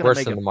still gonna Worse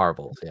make than the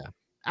Marvels. Yeah.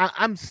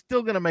 I'm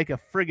still gonna make a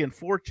friggin'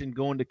 fortune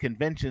going to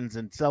conventions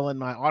and selling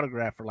my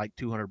autograph for like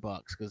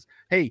 $200 because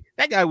hey,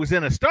 that guy was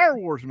in a Star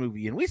Wars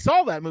movie and we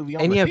saw that movie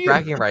on And the you have theater.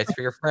 bragging rights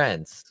for your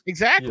friends.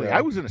 Exactly, Yeah.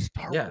 I was in a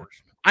Star Yeah.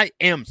 Wars. I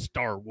am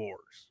Star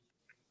Wars.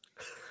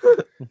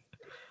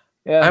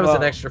 Yeah, I was an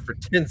well, extra for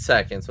 10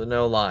 seconds with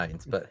no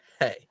lines, but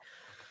hey.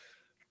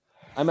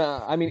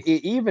 I mean,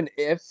 even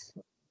if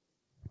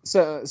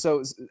so,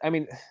 I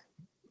mean,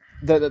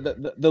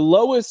 the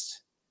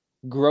lowest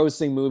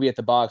grossing movie at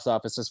the box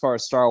office as far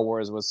as Star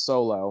Wars was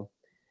Solo,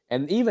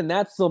 and even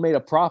that still made a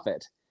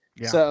profit.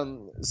 Yeah.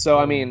 So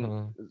I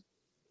mean,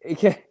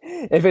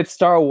 if it's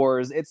Star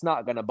Wars, it's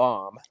not gonna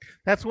bomb.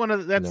 That's one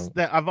of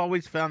that I've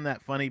always found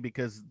that funny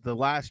because The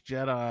Last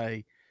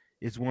Jedi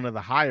is one of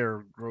the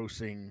higher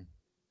grossing,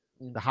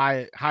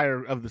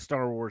 higher of the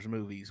Star Wars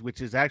movies,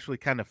 which is actually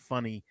kind of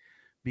funny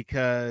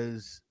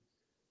because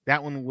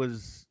that one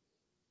was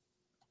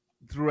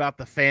throughout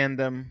the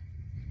fandom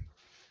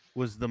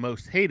was the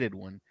most hated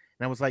one.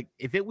 And I was like,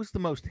 if it was the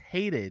most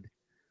hated,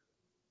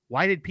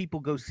 why did people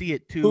go see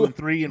it 2 and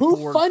 3 and 4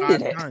 and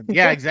 5 times?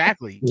 Yeah,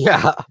 exactly.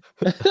 Yeah.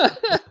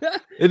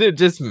 It did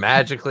just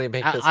magically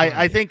make this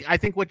I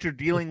think what you're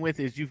dealing with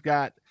is you've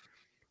got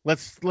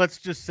let's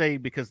just say,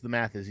 because the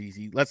math is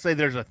easy, let's say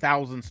there's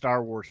 1,000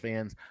 Star Wars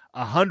fans,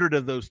 100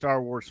 of those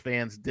Star Wars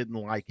fans didn't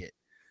like it.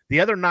 The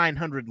other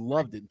 900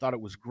 loved it and thought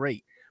it was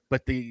great.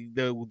 But the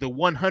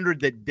 100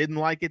 that didn't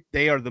like it,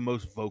 they are the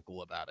most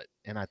vocal about it,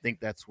 and I think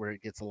that's where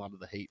it gets a lot of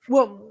the hate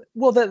from.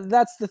 Well,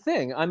 that's the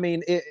thing. I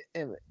mean,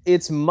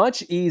 it's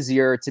much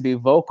easier to be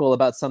vocal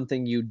about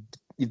something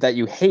that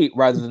you hate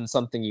rather than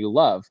something you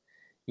love.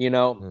 You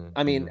know,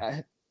 I mean,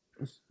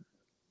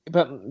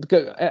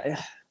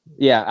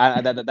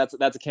 yeah,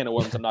 that's a can of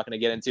worms I'm not going to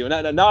get into,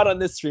 and not on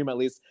this stream at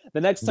least.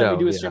 The next time we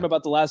do a stream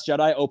about The Last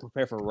Jedi,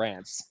 prepare for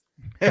rants.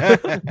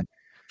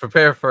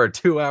 Prepare for a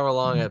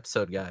 2-hour-long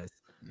episode, guys.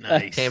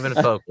 Nice. Cam in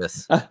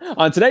Focus.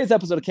 On today's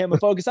episode of Cam in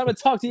Focus, I'm going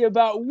to talk to you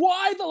about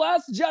why The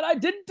Last Jedi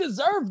didn't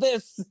deserve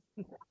this.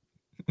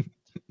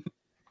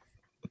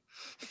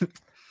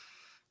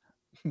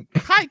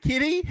 Hi,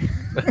 kitty.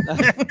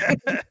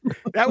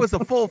 That was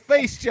a full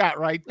face shot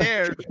right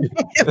there.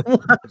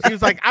 She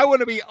was like, I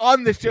want to be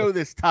on the show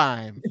this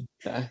time.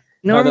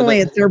 Normally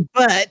it's their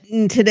butt,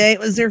 and today it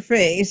was their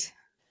face.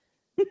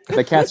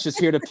 The cat's just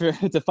here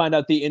to find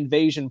out the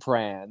invasion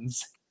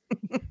plans.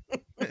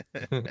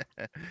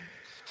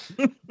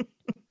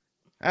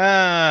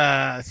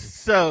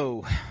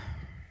 So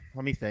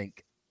let me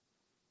think.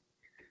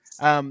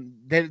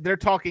 They're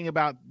talking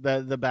about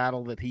the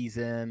battle that he's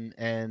in,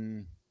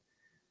 and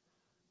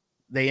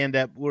they end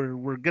up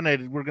we're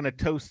gonna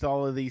toast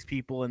all of these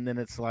people, and then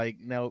it's like,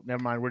 no,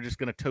 never mind, we're just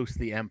gonna toast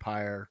the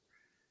Empire.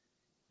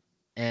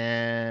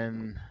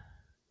 And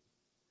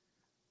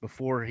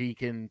before he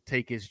can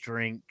take his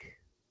drink,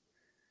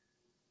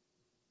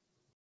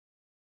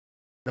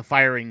 the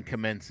firing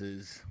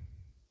commences.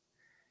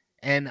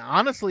 And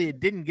honestly, it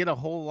didn't get a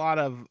whole lot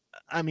of.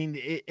 I mean,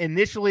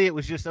 initially it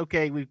was just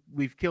okay.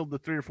 We've killed the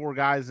 3 or 4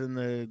 guys in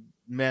the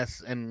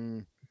mess,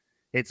 and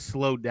it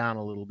slowed down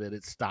a little bit.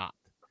 It stopped,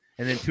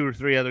 and then 2 or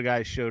 3 other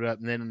guys showed up,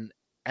 and then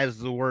as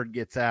the word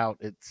gets out,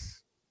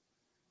 it's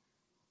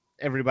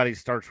everybody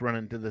starts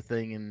running to the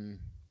thing, and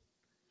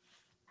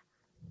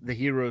the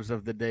heroes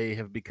of the day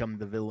have become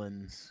the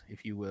villains,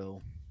 if you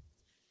will.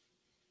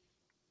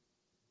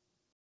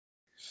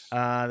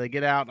 They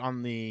get out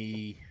on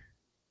the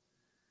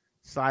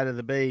side of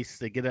the base.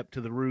 They get up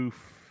to the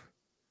roof.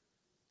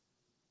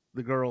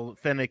 The girl,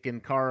 Fennec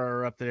and Kara,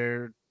 are up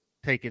there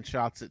taking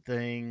shots at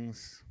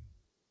things,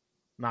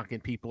 knocking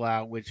people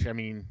out, which, I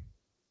mean,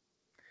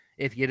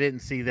 if you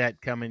didn't see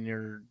that coming,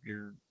 you're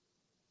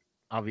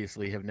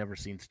obviously have never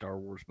seen Star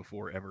Wars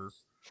before, ever.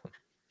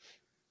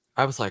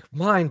 I was like,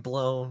 mind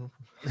blown.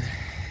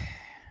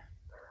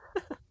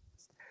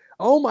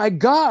 Oh my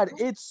God,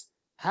 it's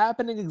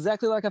happening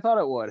exactly like I thought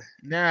it would.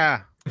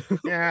 Yeah.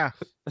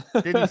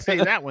 Didn't see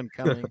that one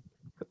coming.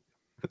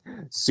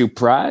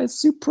 Surprise,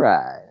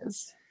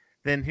 surprise.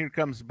 Then here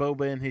comes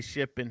Boba in his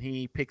ship, and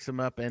he picks him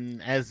up,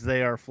 and as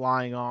they are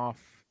flying off,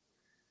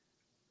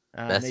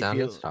 best sound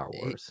in Star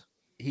Wars.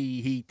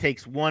 He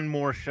takes one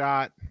more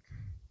shot,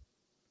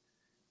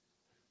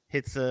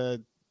 hits a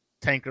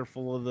tanker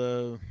full of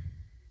the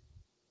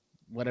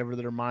whatever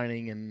they're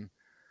mining, and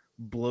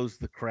blows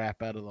the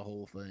crap out of the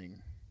whole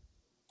thing.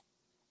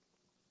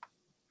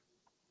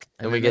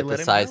 And we get the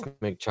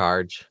seismic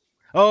charge.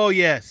 Oh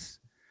yes.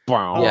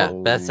 Yeah,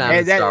 best sound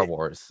in Star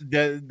Wars.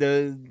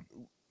 The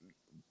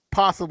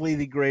possibly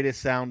the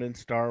greatest sound in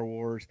Star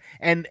Wars.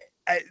 And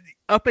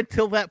up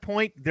until that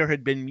point, there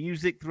had been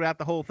music throughout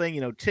the whole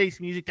thing, chase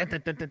music. Dun,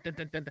 dun, dun, dun, dun,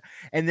 dun, dun.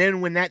 And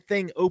then when that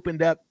thing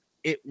opened up,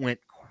 it went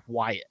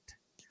quiet.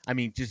 I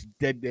mean, just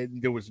dead.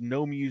 There was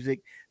no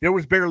music. There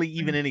was barely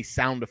even any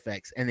sound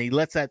effects. And he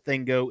lets that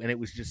thing go, and it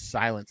was just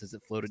silence as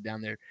it floated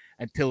down there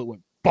until it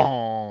went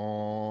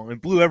boom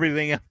and blew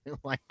everything up.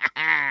 Like,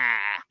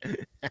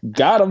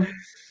 got him.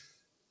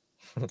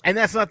 And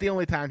that's not the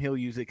only time he'll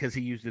use it, because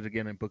he used it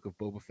again in Book of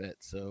Boba Fett.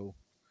 So.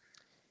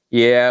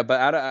 Yeah, but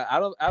I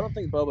don't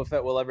think Boba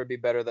Fett will ever be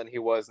better than he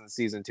was in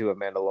season 2 of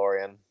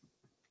Mandalorian.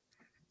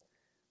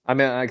 I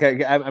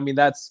mean,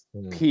 that's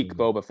peak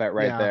Boba Fett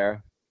right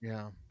there.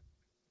 Yeah.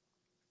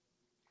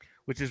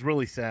 Which is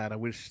really sad. I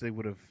wish they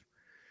would have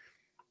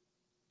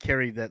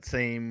carried the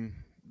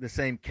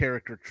same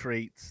character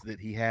traits that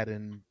he had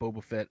in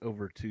Boba Fett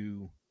over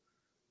to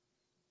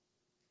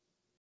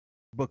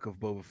Book of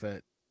Boba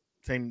Fett.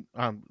 Same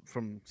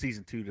from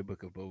season 2 to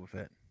Book of Boba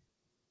Fett.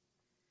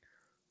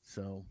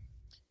 So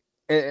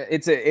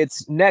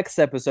it's next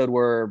episode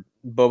where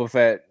Boba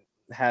Fett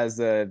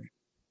has a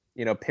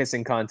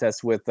pissing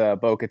contest with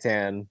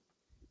Bo-Katan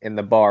in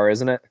the bar,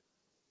 isn't it?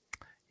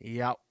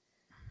 Yep.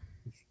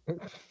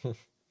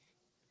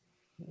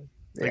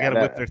 They got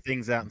to whip their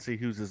things out and see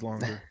whose is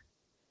longer.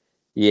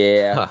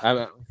 Yeah.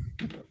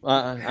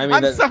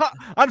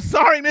 I'm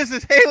sorry,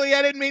 Mrs. Haley.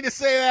 I didn't mean to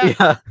say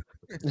that.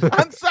 Yeah.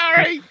 I'm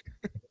sorry.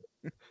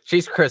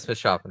 She's Christmas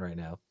shopping right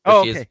now.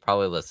 Okay. She's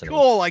probably listening.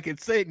 Cool. I can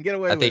say it and get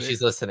away with it. I think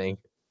she's listening.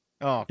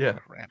 Oh, yeah.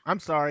 Crap. I'm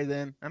sorry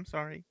then. I'm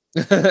sorry.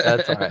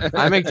 That's all right.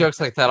 I make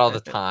jokes like that all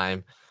the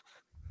time.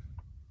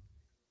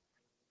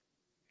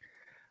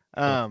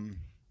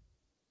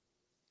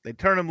 They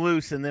turn him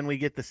loose, and then we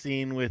get the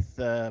scene with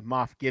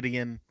Moff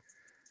Gideon.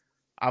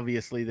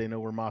 Obviously, they know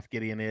where Moff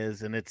Gideon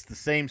is, and it's the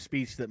same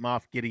speech that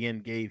Moff Gideon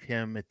gave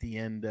him at the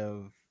end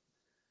of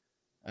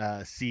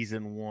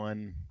season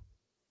 1.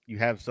 You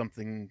have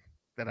something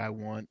that I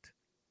want.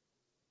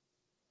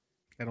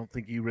 I don't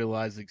think you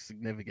realize its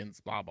significance,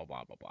 blah, blah,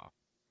 blah, blah, blah.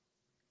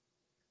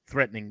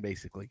 Threatening,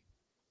 basically.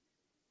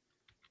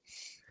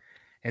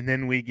 And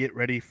then we get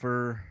ready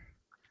for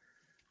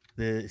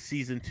the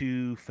season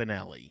 2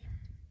 finale.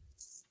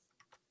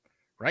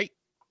 Right?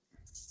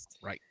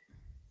 Right.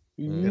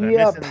 Did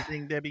I miss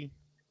anything, Debbie?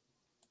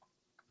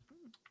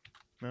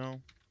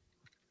 No?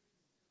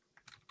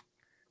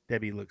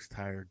 Debbie looks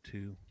tired,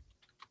 too.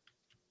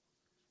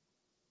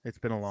 It's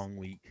been a long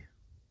week.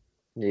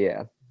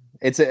 Yeah.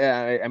 It's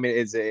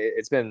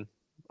been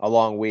a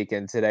long week,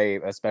 and today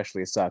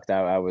especially sucked.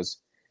 I was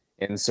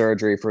in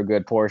surgery for a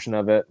good portion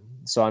of it,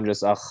 so I'm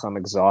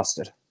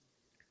exhausted.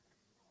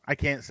 I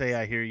can't say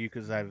I hear you,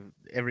 because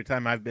every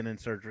time I've been in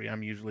surgery,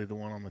 I'm usually the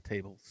one on the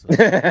table. So.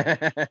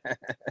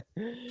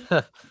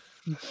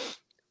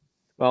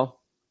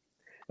 Well,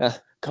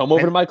 come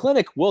over to my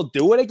clinic. We'll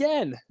do it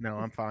again. No,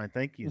 I'm fine.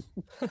 Thank you.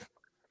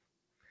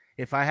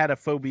 If I had a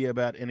phobia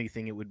about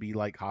anything, it would be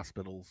like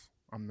hospitals.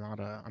 I'm not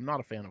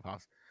a fan of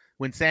hospitals.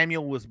 When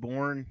Samuel was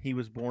born, he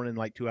was born, and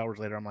like 2 hours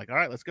later, I'm like, all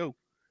right, let's go.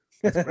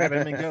 Let's grab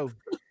him and go.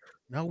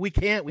 No, we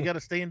can't. We got to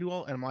stay and do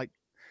all. And I'm like,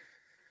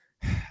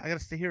 I got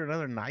to stay here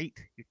another night.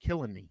 You're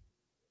killing me.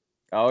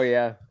 Oh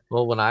yeah.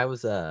 Well, when I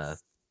was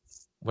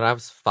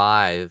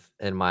 5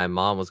 and my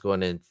mom was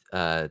going in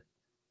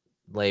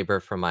labor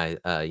for my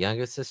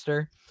youngest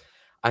sister,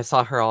 I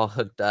saw her all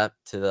hooked up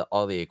to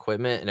all the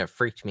equipment, and it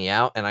freaked me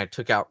out. And I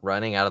took out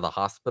running out of the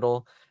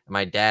hospital, and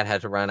my dad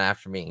had to run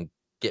after me and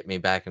get me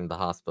back into the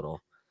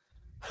hospital.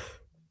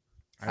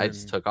 I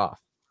just took off.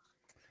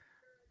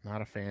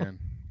 Not a fan.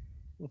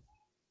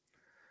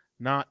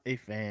 Not a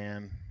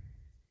fan.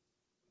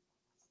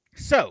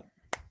 So,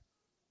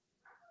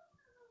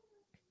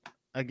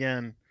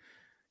 again,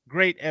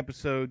 great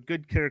episode,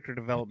 good character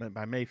development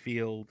by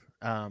Mayfield.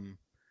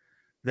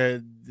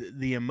 The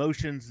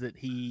emotions that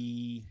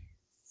he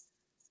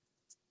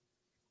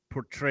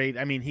portrayed.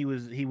 I mean, he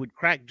would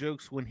crack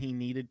jokes when he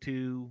needed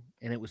to,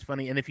 and it was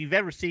funny. And if you've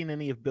ever seen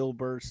any of Bill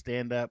Burr's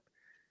stand up,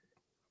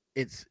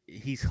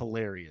 he's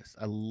hilarious.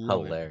 I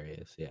love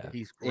hilarious. Him. Yeah,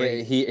 he's great.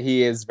 Yeah,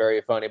 he is very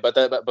funny. But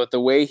the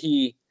way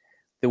he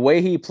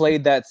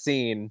played that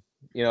scene,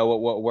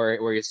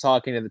 where he's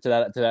talking to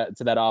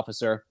that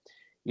officer,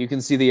 you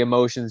can see the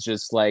emotions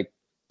just like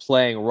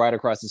playing right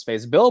across his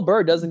face. Bill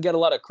Burr doesn't get a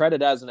lot of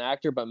credit as an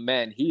actor, but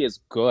man, he is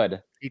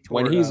good.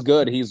 When he's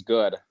good, he's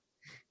good.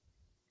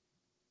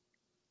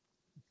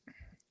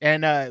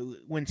 And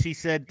when she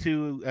said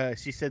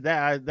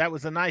that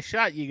was a nice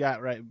shot you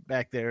got right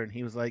back there, and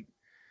he was like,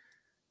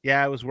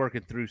 "Yeah, I was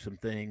working through some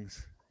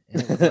things."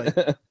 And it was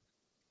like,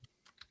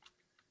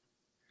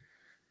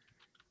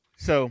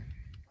 so,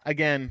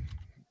 again,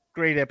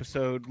 great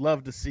episode.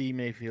 Love to see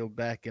Mayfield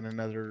back in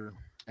another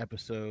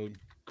episode.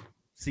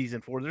 Season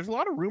 4. There's a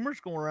lot of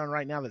rumors going around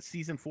right now that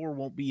season 4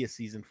 won't be a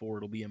season 4.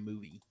 It'll be a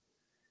movie.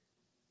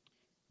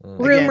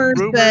 Rumors,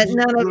 but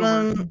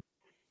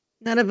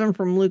none of them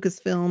from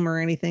Lucasfilm or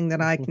anything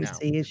that I can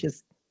see.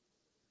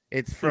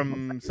 It's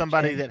from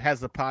somebody that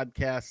has a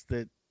podcast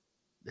that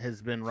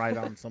has been right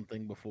on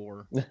something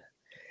before.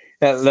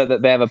 They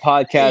have a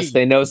podcast. Hey.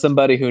 They know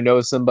somebody who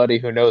knows somebody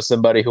who knows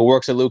somebody who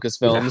works at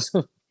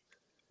Lucasfilms.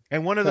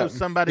 And one of those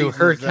somebodies Who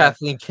heard is,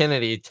 Kathleen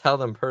Kennedy tell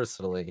them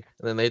personally,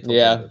 and then they told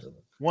Yeah. them.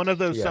 one of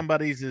those Yeah.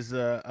 somebodies is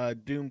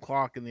Doom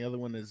Clock, and the other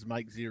one is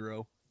Mike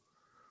Zero.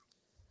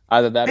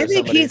 Either that or I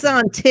think somebody. he's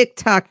on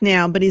TikTok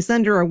now, but he's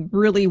under a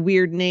really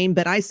weird name.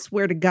 But I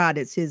swear to God,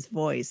 it's his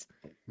voice.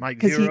 Mike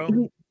Because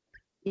Zero.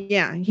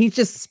 he's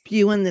just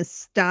spewing this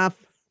stuff.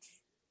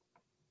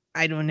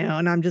 I don't know,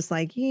 and I'm just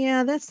like,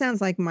 yeah, that sounds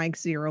like Mike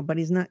Zero, but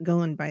he's not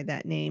going by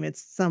that name. It's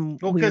some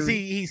Well, because weird...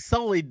 he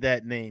sullied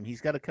that name.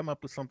 He's got to come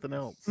up with something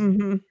else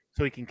so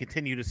he can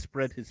continue to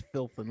spread his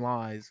filth and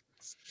lies.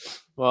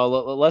 Well,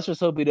 let's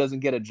just hope he doesn't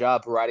get a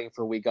job writing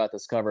for We Got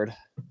This Covered.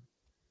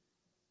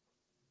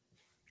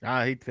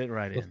 He'd fit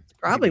right in.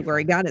 Probably where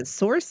he got his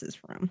sources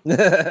from.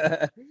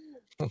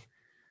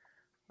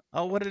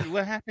 Oh, what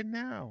happened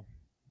now?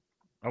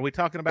 Are we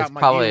talking about It's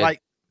Mike? probably-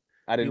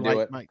 I didn't you do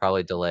like it. Mike?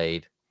 Probably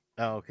delayed.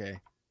 Oh, okay.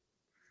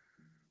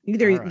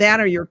 Either All right. that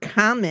or your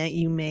comment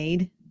you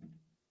made.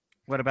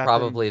 What about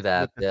Probably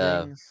that, with the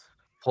yeah. things?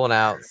 Pulling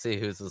out, see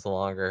whose is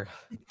longer.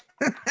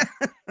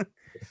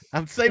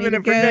 I'm saving Way it to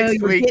for go.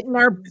 next week.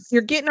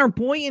 You're getting our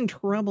boy in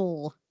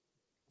trouble.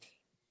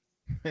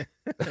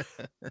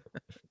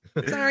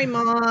 Sorry,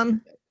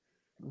 Mom.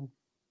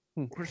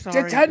 We're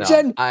sorry.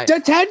 Detention! No,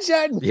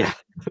 Detention! Yeah.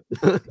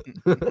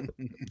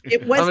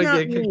 It was I'm gonna not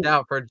get kicked me.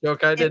 out for a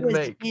joke I It didn't was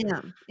make.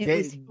 him. It They-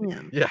 was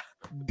him. Yeah.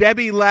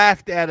 Debbie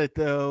laughed at it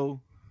though.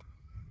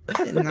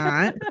 Did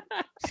not.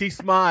 She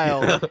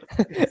smiled.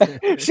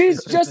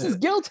 She's just as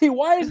guilty.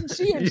 Why isn't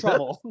she in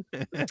trouble?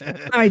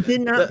 I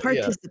did not Yeah.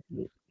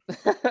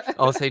 participate.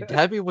 I'll say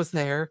Debbie was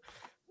there.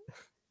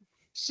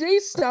 She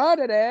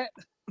started it.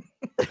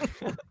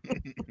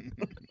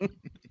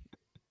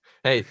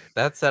 Hey,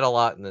 that said a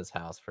lot in this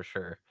house for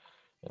sure.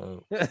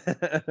 What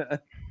are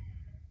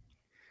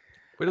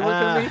you looking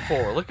at me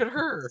for? Look at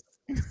her.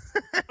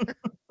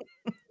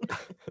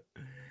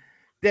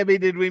 Debbie,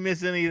 did we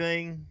miss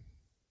anything?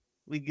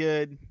 We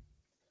good?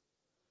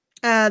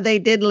 They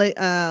did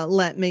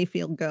let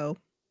Mayfield go.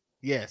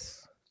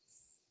 Yes.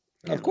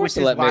 Of course, Which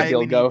they is let why we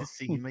Mayfield need go. to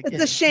see him It's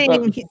again. a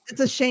shame. It's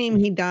a shame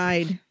he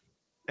died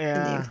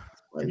Yeah.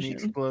 in In the the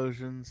explosion.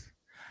 explosions.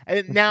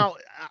 And now,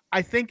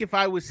 I think if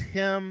I was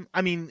him,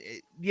 I mean,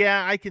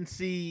 yeah, I can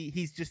see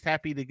he's just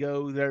happy to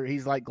go there.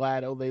 He's like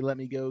glad, oh, they let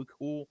me go,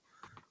 cool.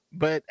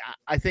 But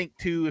I think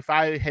too, if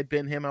I had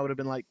been him, I would have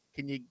been like,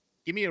 can you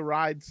give me a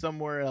ride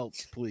somewhere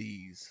else,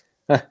 please?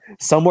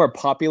 Somewhere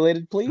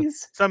populated,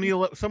 please.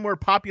 Somewhere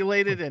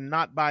populated and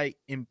not by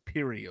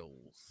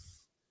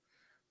Imperials,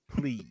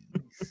 please.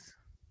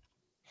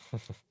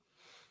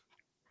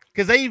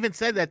 Because they even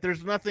said that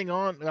there's nothing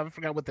on. I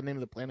forgot what the name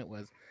of the planet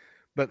was,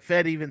 but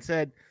Fed even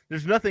said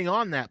there's nothing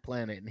on that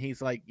planet, and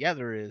he's like, "Yeah,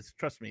 there is.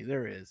 Trust me,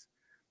 there is.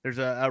 There's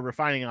a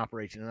refining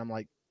operation." And I'm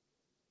like,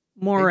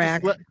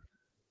 Morak.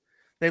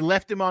 They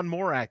left him on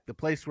Morak, the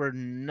place where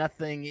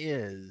nothing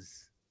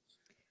is.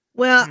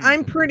 Well,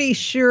 I'm pretty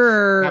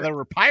sure. Now there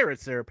were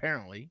pirates there,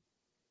 apparently.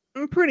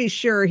 I'm pretty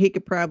sure he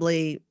could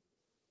probably,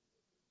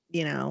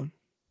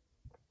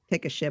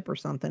 take a ship or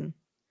something.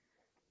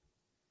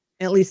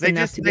 At least They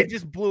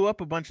just blew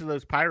up a bunch of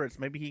those pirates.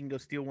 Maybe he can go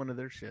steal one of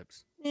their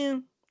ships. Yeah.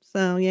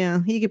 So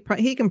yeah, he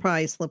can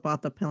probably slip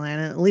off the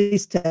planet at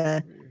least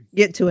to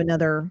get to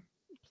another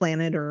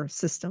planet or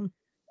system.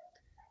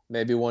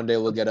 Maybe one day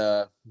we'll get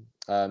a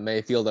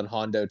Mayfield and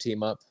Hondo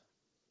team up.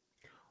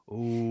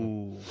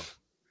 Ooh.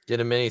 Get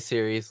a mini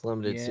series,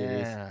 limited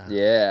series.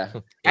 Yeah.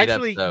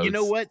 Actually, you episodes.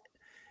 know what?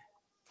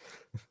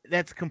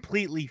 That's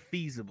completely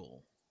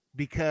feasible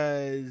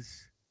because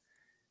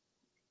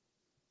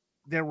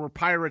there were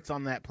pirates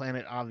on that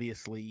planet,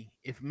 obviously.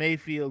 If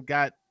Mayfield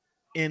got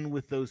in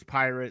with those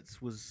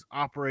pirates, was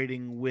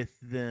operating with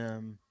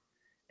them,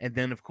 and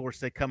then, of course,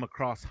 they come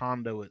across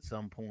Hondo at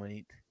some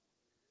point.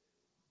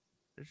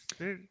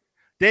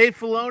 Dave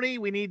Filoni,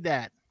 we need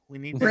that. We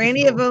need Were that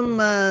any of story.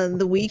 them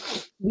the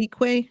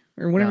Weequay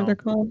or whatever No. they're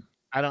called?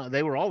 I don't.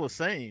 They were all the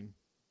same.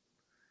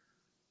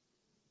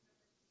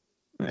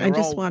 They I were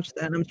just all watched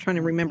that. I'm trying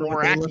to remember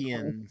what they look like.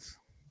 Morakians.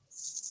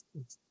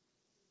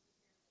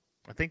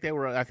 I think they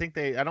were. I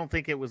don't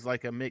think it was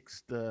like a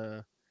mixed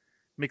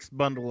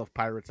bundle of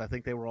pirates. I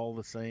think they were all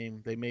the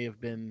same. They may have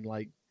been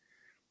like,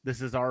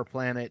 "This is our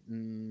planet,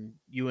 and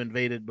you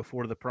invaded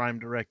before the Prime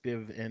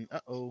Directive." And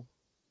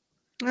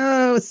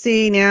Oh,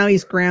 see, now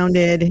he's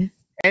grounded.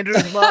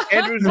 Andrew's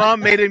mom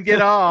made him get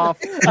off.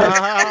 Get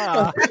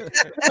off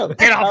of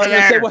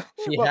there.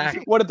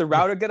 What did the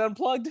router get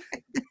unplugged?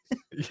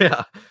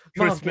 Yeah.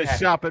 Christmas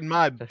shopping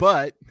my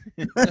butt.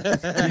 She's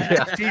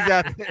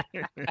out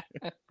there.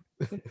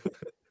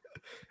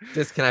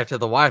 Disconnected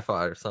the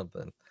Wi-Fi or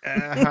something.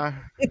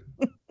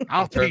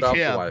 I'll Turned teach off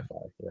him. the Wi-Fi.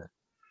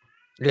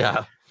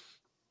 Yeah.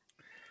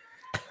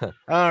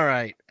 All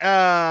right.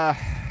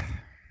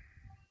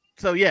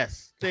 So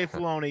yes, Dave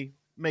Filoni,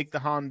 make the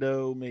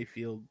Hondo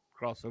Mayfield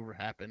crossover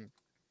happen.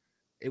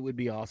 It would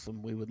be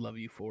awesome. We would love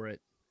you for it.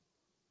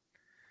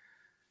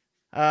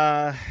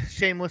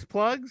 Shameless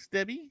plugs,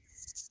 Debbie.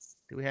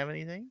 Do we have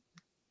anything?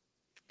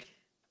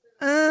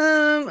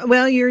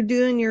 Well, you're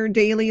doing your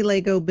daily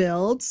Lego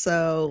build,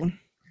 so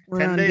we're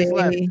 10 on days day.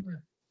 left.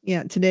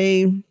 Yeah,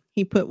 today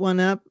he put one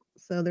up,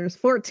 so there's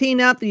 14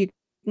 up. You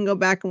can go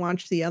back and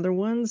watch the other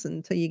ones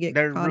until you get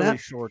They're caught really up.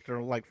 short.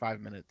 They're like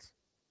 5 minutes.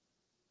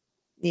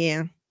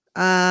 Yeah.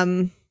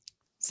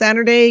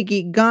 Saturday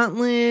Geek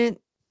Gauntlet,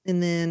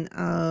 and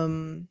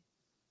then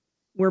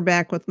we're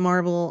back with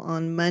Marvel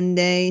on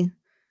Monday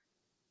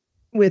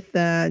with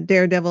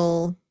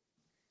Daredevil.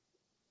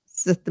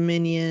 Sith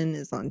Dominion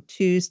is on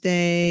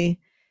Tuesday.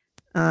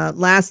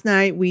 Last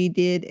night we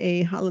did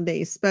a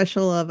holiday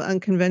special of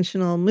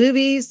unconventional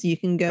movies. You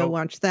can go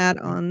watch that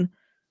on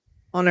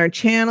our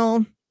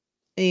channel,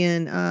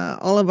 and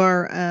all of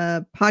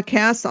our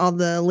podcasts. All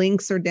the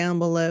links are down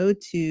below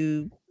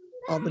to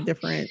all the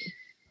different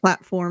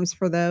platforms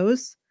for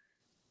those,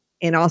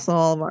 and also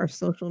all of our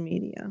social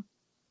media.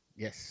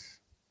 Yes.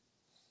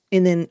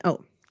 And then,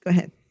 go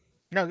ahead.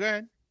 No, go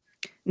ahead.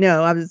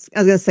 No, I was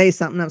gonna say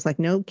something. I was like,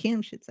 no,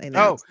 Cam should say that.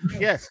 Oh,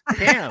 yes,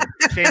 Cam.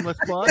 Shameless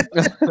plug.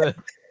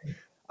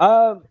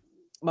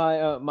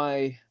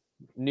 My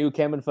new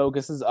Cam and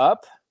Focus is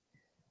up,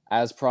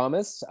 as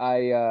promised.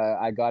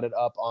 I got it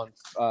up on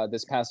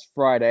this past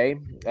Friday.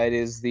 It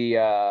is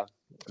the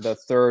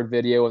third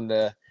video in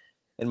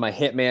my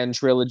Hitman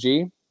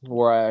trilogy,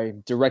 where I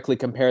directly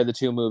compare the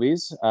two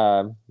movies.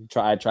 I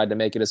tried to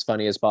make it as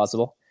funny as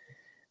possible.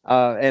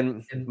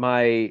 And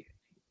my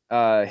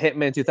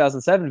Hitman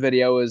 2007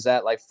 video is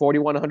at like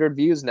 4,100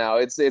 views now.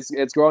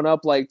 It's grown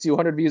up like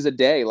 200 views a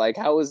day. Like,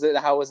 how is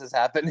this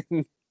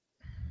happening?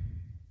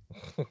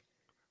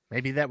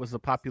 Maybe that was a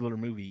popular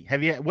movie.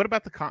 Have you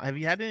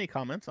had any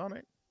comments on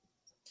it?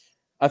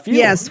 A few.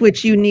 Yes,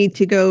 which you need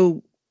to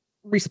go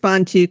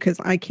respond to, because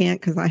I can't,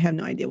 because I have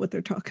no idea what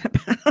they're talking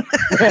about.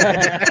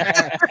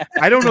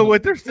 I don't know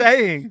what they're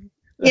saying.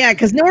 Yeah,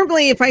 because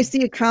normally if I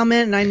see a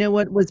comment and I know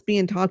what was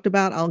being talked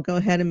about, I'll go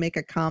ahead and make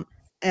a comp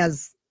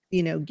as,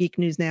 Geek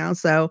News Now.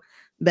 So,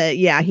 but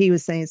yeah, he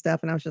was saying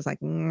stuff and I was just like,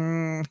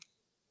 I'm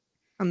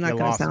not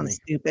going to sound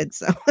stupid.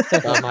 So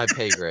above my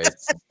pay grade.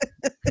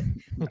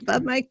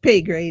 Above my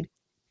pay grade.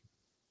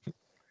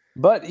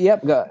 But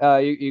yep,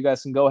 you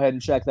guys can go ahead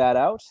and check that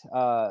out.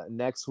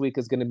 Next week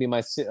is going to be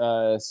my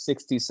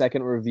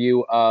 60-second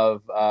review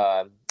of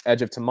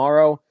Edge of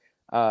Tomorrow.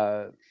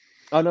 Oh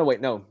no, wait,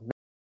 no.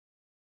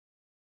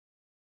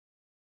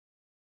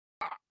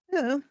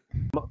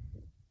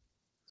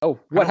 Oh,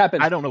 what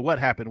happened? I don't know what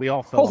happened. We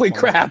all fell. Holy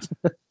crap!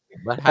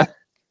 What happened?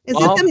 Is it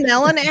the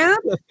Melon app?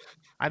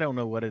 I don't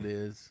know what it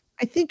is.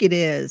 I think it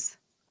is.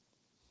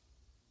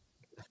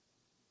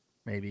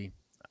 Move.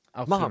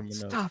 I'll Mom,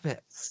 stop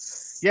it.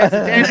 Yes, it's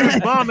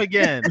Andrew's mom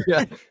again.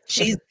 Yeah.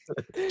 She's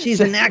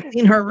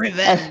enacting her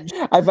revenge.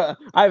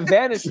 I've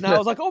vanished and I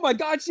was like, oh my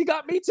god, she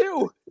got me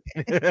too.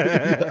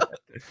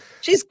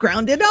 She's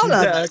grounded all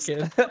of us.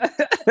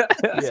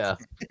 Yeah.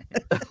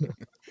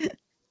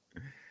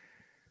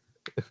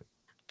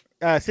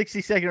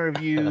 60-second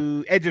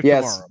review, Edge of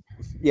Tomorrow.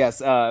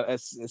 Yes, a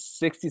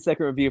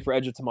 60-second review for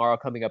Edge of Tomorrow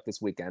coming up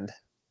this weekend.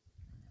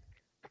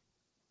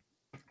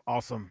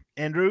 Awesome.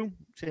 Andrew,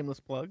 shameless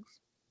plugs.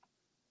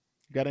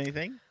 Got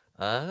anything?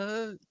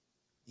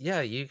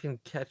 Yeah, you can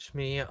catch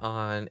me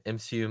on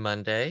MCU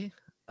Monday.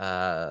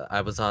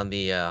 I was on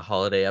the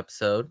holiday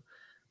episode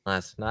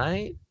last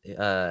night,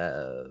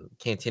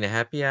 Cantina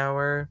Happy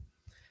Hour.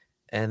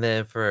 And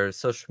then for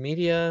social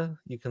media,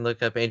 you can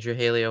look up Andrew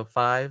Haley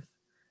 05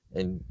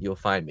 and you'll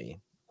find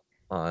me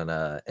on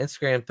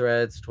Instagram,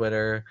 Threads,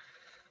 Twitter,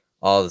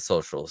 all the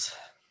socials.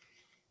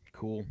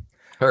 Cool.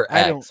 Or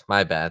X,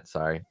 my bad.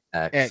 Sorry.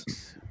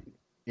 X.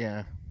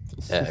 Yeah.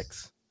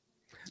 X.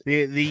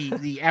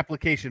 The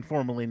application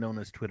formerly known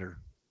as Twitter.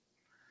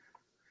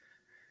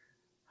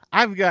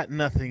 I've got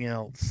nothing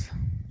else.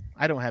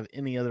 I don't have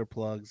any other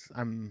plugs.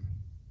 I'm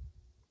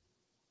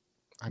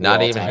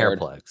not even hair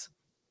plugs.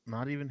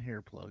 Not even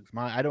hair plugs.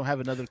 I don't have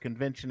another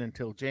convention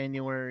until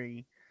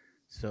January,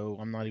 so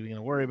I'm not even going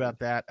to worry about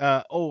that.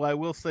 I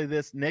will say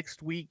this: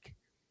 next week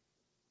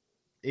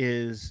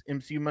is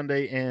MCU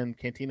Monday and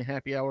Cantina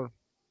Happy Hour.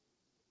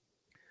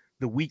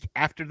 The week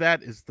after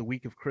that is the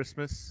week of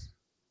Christmas.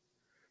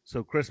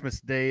 So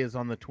Christmas Day is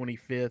on the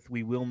 25th.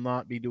 We will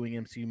not be doing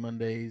MCU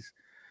Mondays.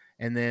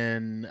 And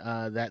then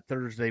that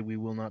Thursday, we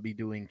will not be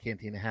doing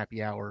Cantina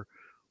Happy Hour.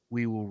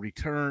 We will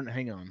return.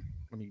 Hang on.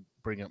 Let me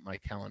bring up my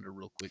calendar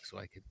real quick so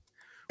I can.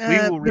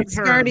 We will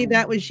return. Scotty,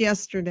 that was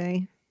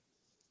yesterday.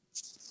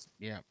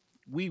 Yeah.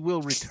 We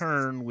will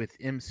return with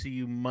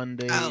MCU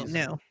Mondays. Oh,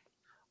 no.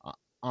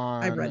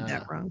 I read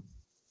that wrong.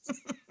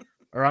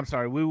 Or I'm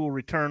sorry. We will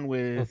return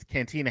with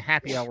Cantina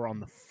Happy Hour on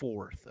the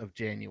 4th of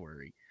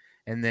January.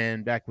 And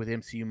then back with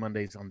MCU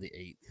Mondays on the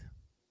 8th.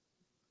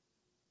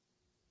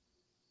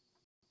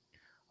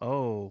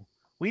 Oh,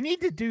 we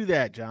need to do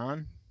that,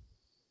 John.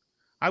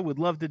 I would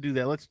love to do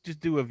that. Let's just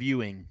do a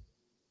viewing.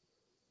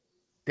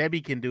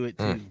 Debbie can do it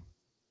too.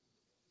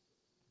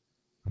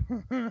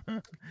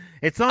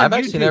 It's on I've YouTube.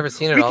 actually never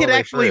seen it we all could the way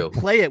actually through.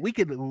 play it. We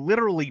could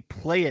literally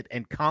play it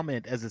and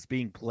comment as it's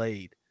being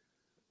played.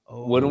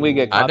 Oh, Wouldn't we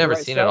get I've never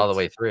copyright seen it all the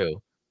strikes? way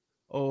through.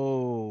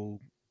 Oh,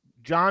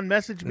 John,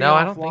 message me No,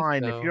 I don't think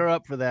offline so. if you're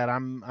up for that.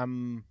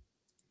 I'm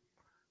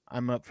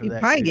up for We'd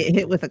that. probably too. get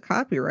hit with a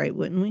copyright,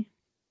 wouldn't we?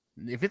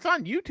 If it's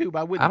on YouTube,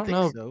 I I wouldn't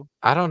don't think know. so.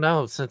 I don't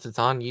know since it's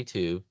on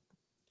YouTube.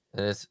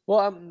 And it's Well,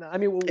 I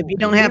mean, If you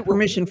don't have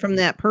permission from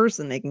that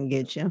person, they can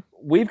get you.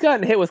 we've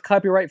gotten hit with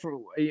copyright for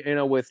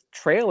with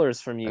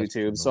trailers from That's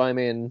YouTube. true. So I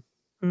mean,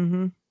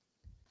 Mm-hmm.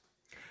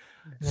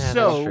 yeah,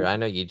 So- that's true. I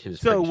know YouTube's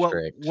So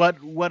pretty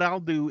strict. what I'll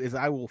do is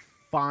I will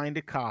find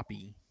a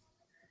copy,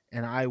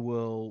 and I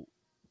will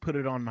put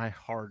it on my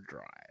hard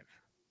drive,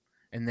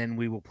 and then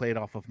we will play it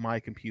off of my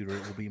computer.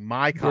 It will be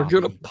my We're copy.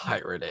 gonna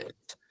pirate it.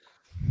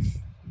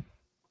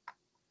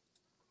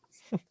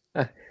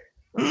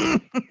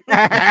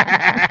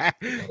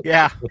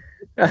 Yeah.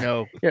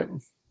 No. yeah.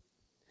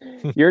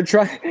 you're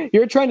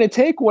trying to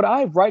take what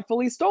I've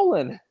rightfully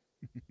stolen.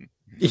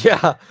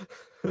 Yeah.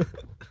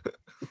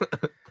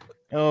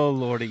 Oh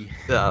Lordy.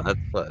 Yeah, that's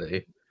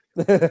funny.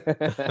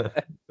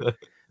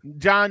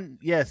 John,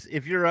 yes,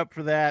 if you're up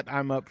for that,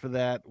 I'm up for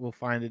that. We'll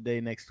find a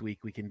day next week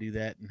we can do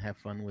that and have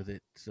fun with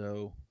it.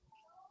 So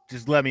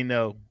just let me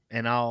know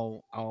and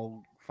I'll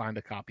find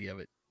a copy of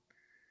it.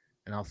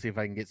 And I'll see if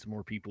I can get some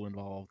more people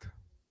involved.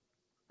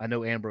 I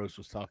know Ambrose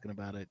was talking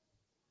about it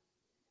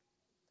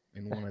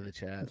in one of the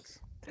chats.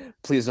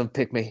 Please don't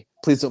pick me.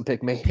 Please don't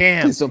pick me.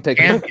 Cam, Please don't pick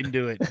Cam me. can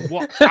do it.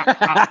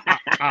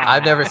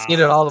 I've never seen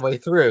it all the way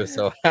through,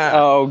 so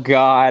Oh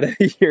God,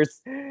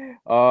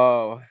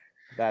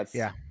 that's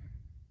Yeah.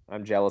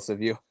 I'm jealous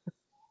of you.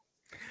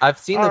 I've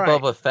seen All the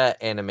right. Boba Fett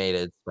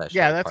animated special.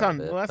 Yeah, that's part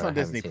on of it, that's but on I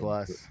haven't Disney seen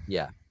Plus.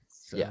 Yeah,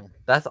 So, yeah,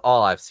 that's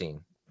all I've seen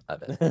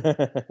of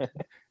it.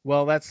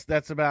 well,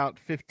 that's about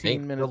 15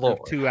 Thank the minutes of Lord.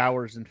 2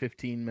 hours and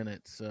 15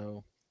 minutes.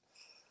 So,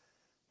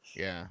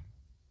 yeah,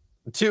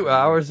 2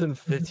 hours and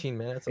 15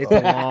 minutes. it's Oh,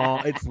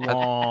 long. It's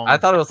long. I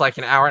thought it was like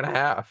an hour and a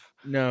half.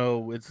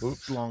 No, it's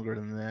Oops. longer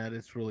than that.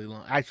 It's really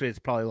long. Actually, it's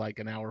probably like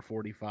an hour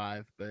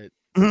 45, but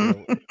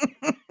still,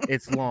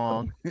 it's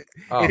long.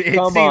 Oh, it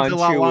Come seems on, a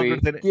lot longer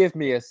Chewie. than it. Give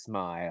me a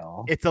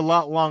smile. It's a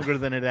lot longer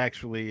than it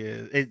actually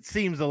is. It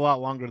seems a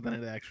lot longer than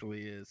it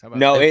actually is. How about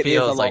No, It it is a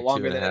feels lot like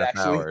longer than it 2.5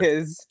 actually hours.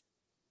 is.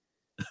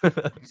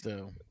 that?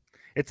 So,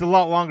 it's a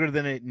lot longer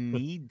than it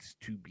needs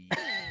to be.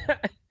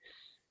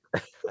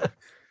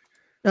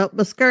 Oh,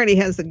 Biscardi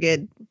has a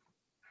good.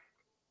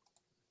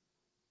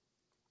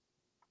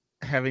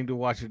 Having to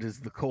watch it as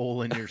the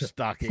coal in your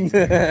stocking.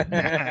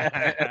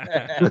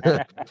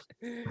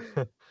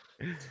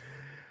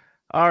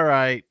 All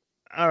right.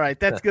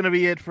 That's going to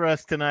be it for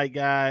us tonight,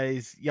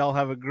 guys. Y'all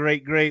have a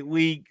great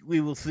week.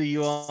 We will see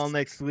you all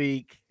next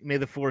week. May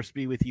the force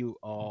be with you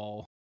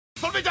all.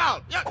 Put me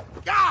down!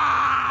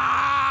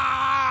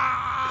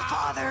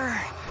 Father!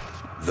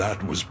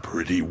 That was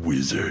pretty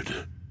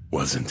wizard,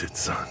 wasn't it,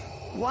 son?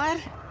 What?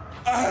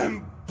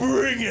 I'm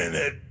bringing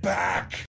it back!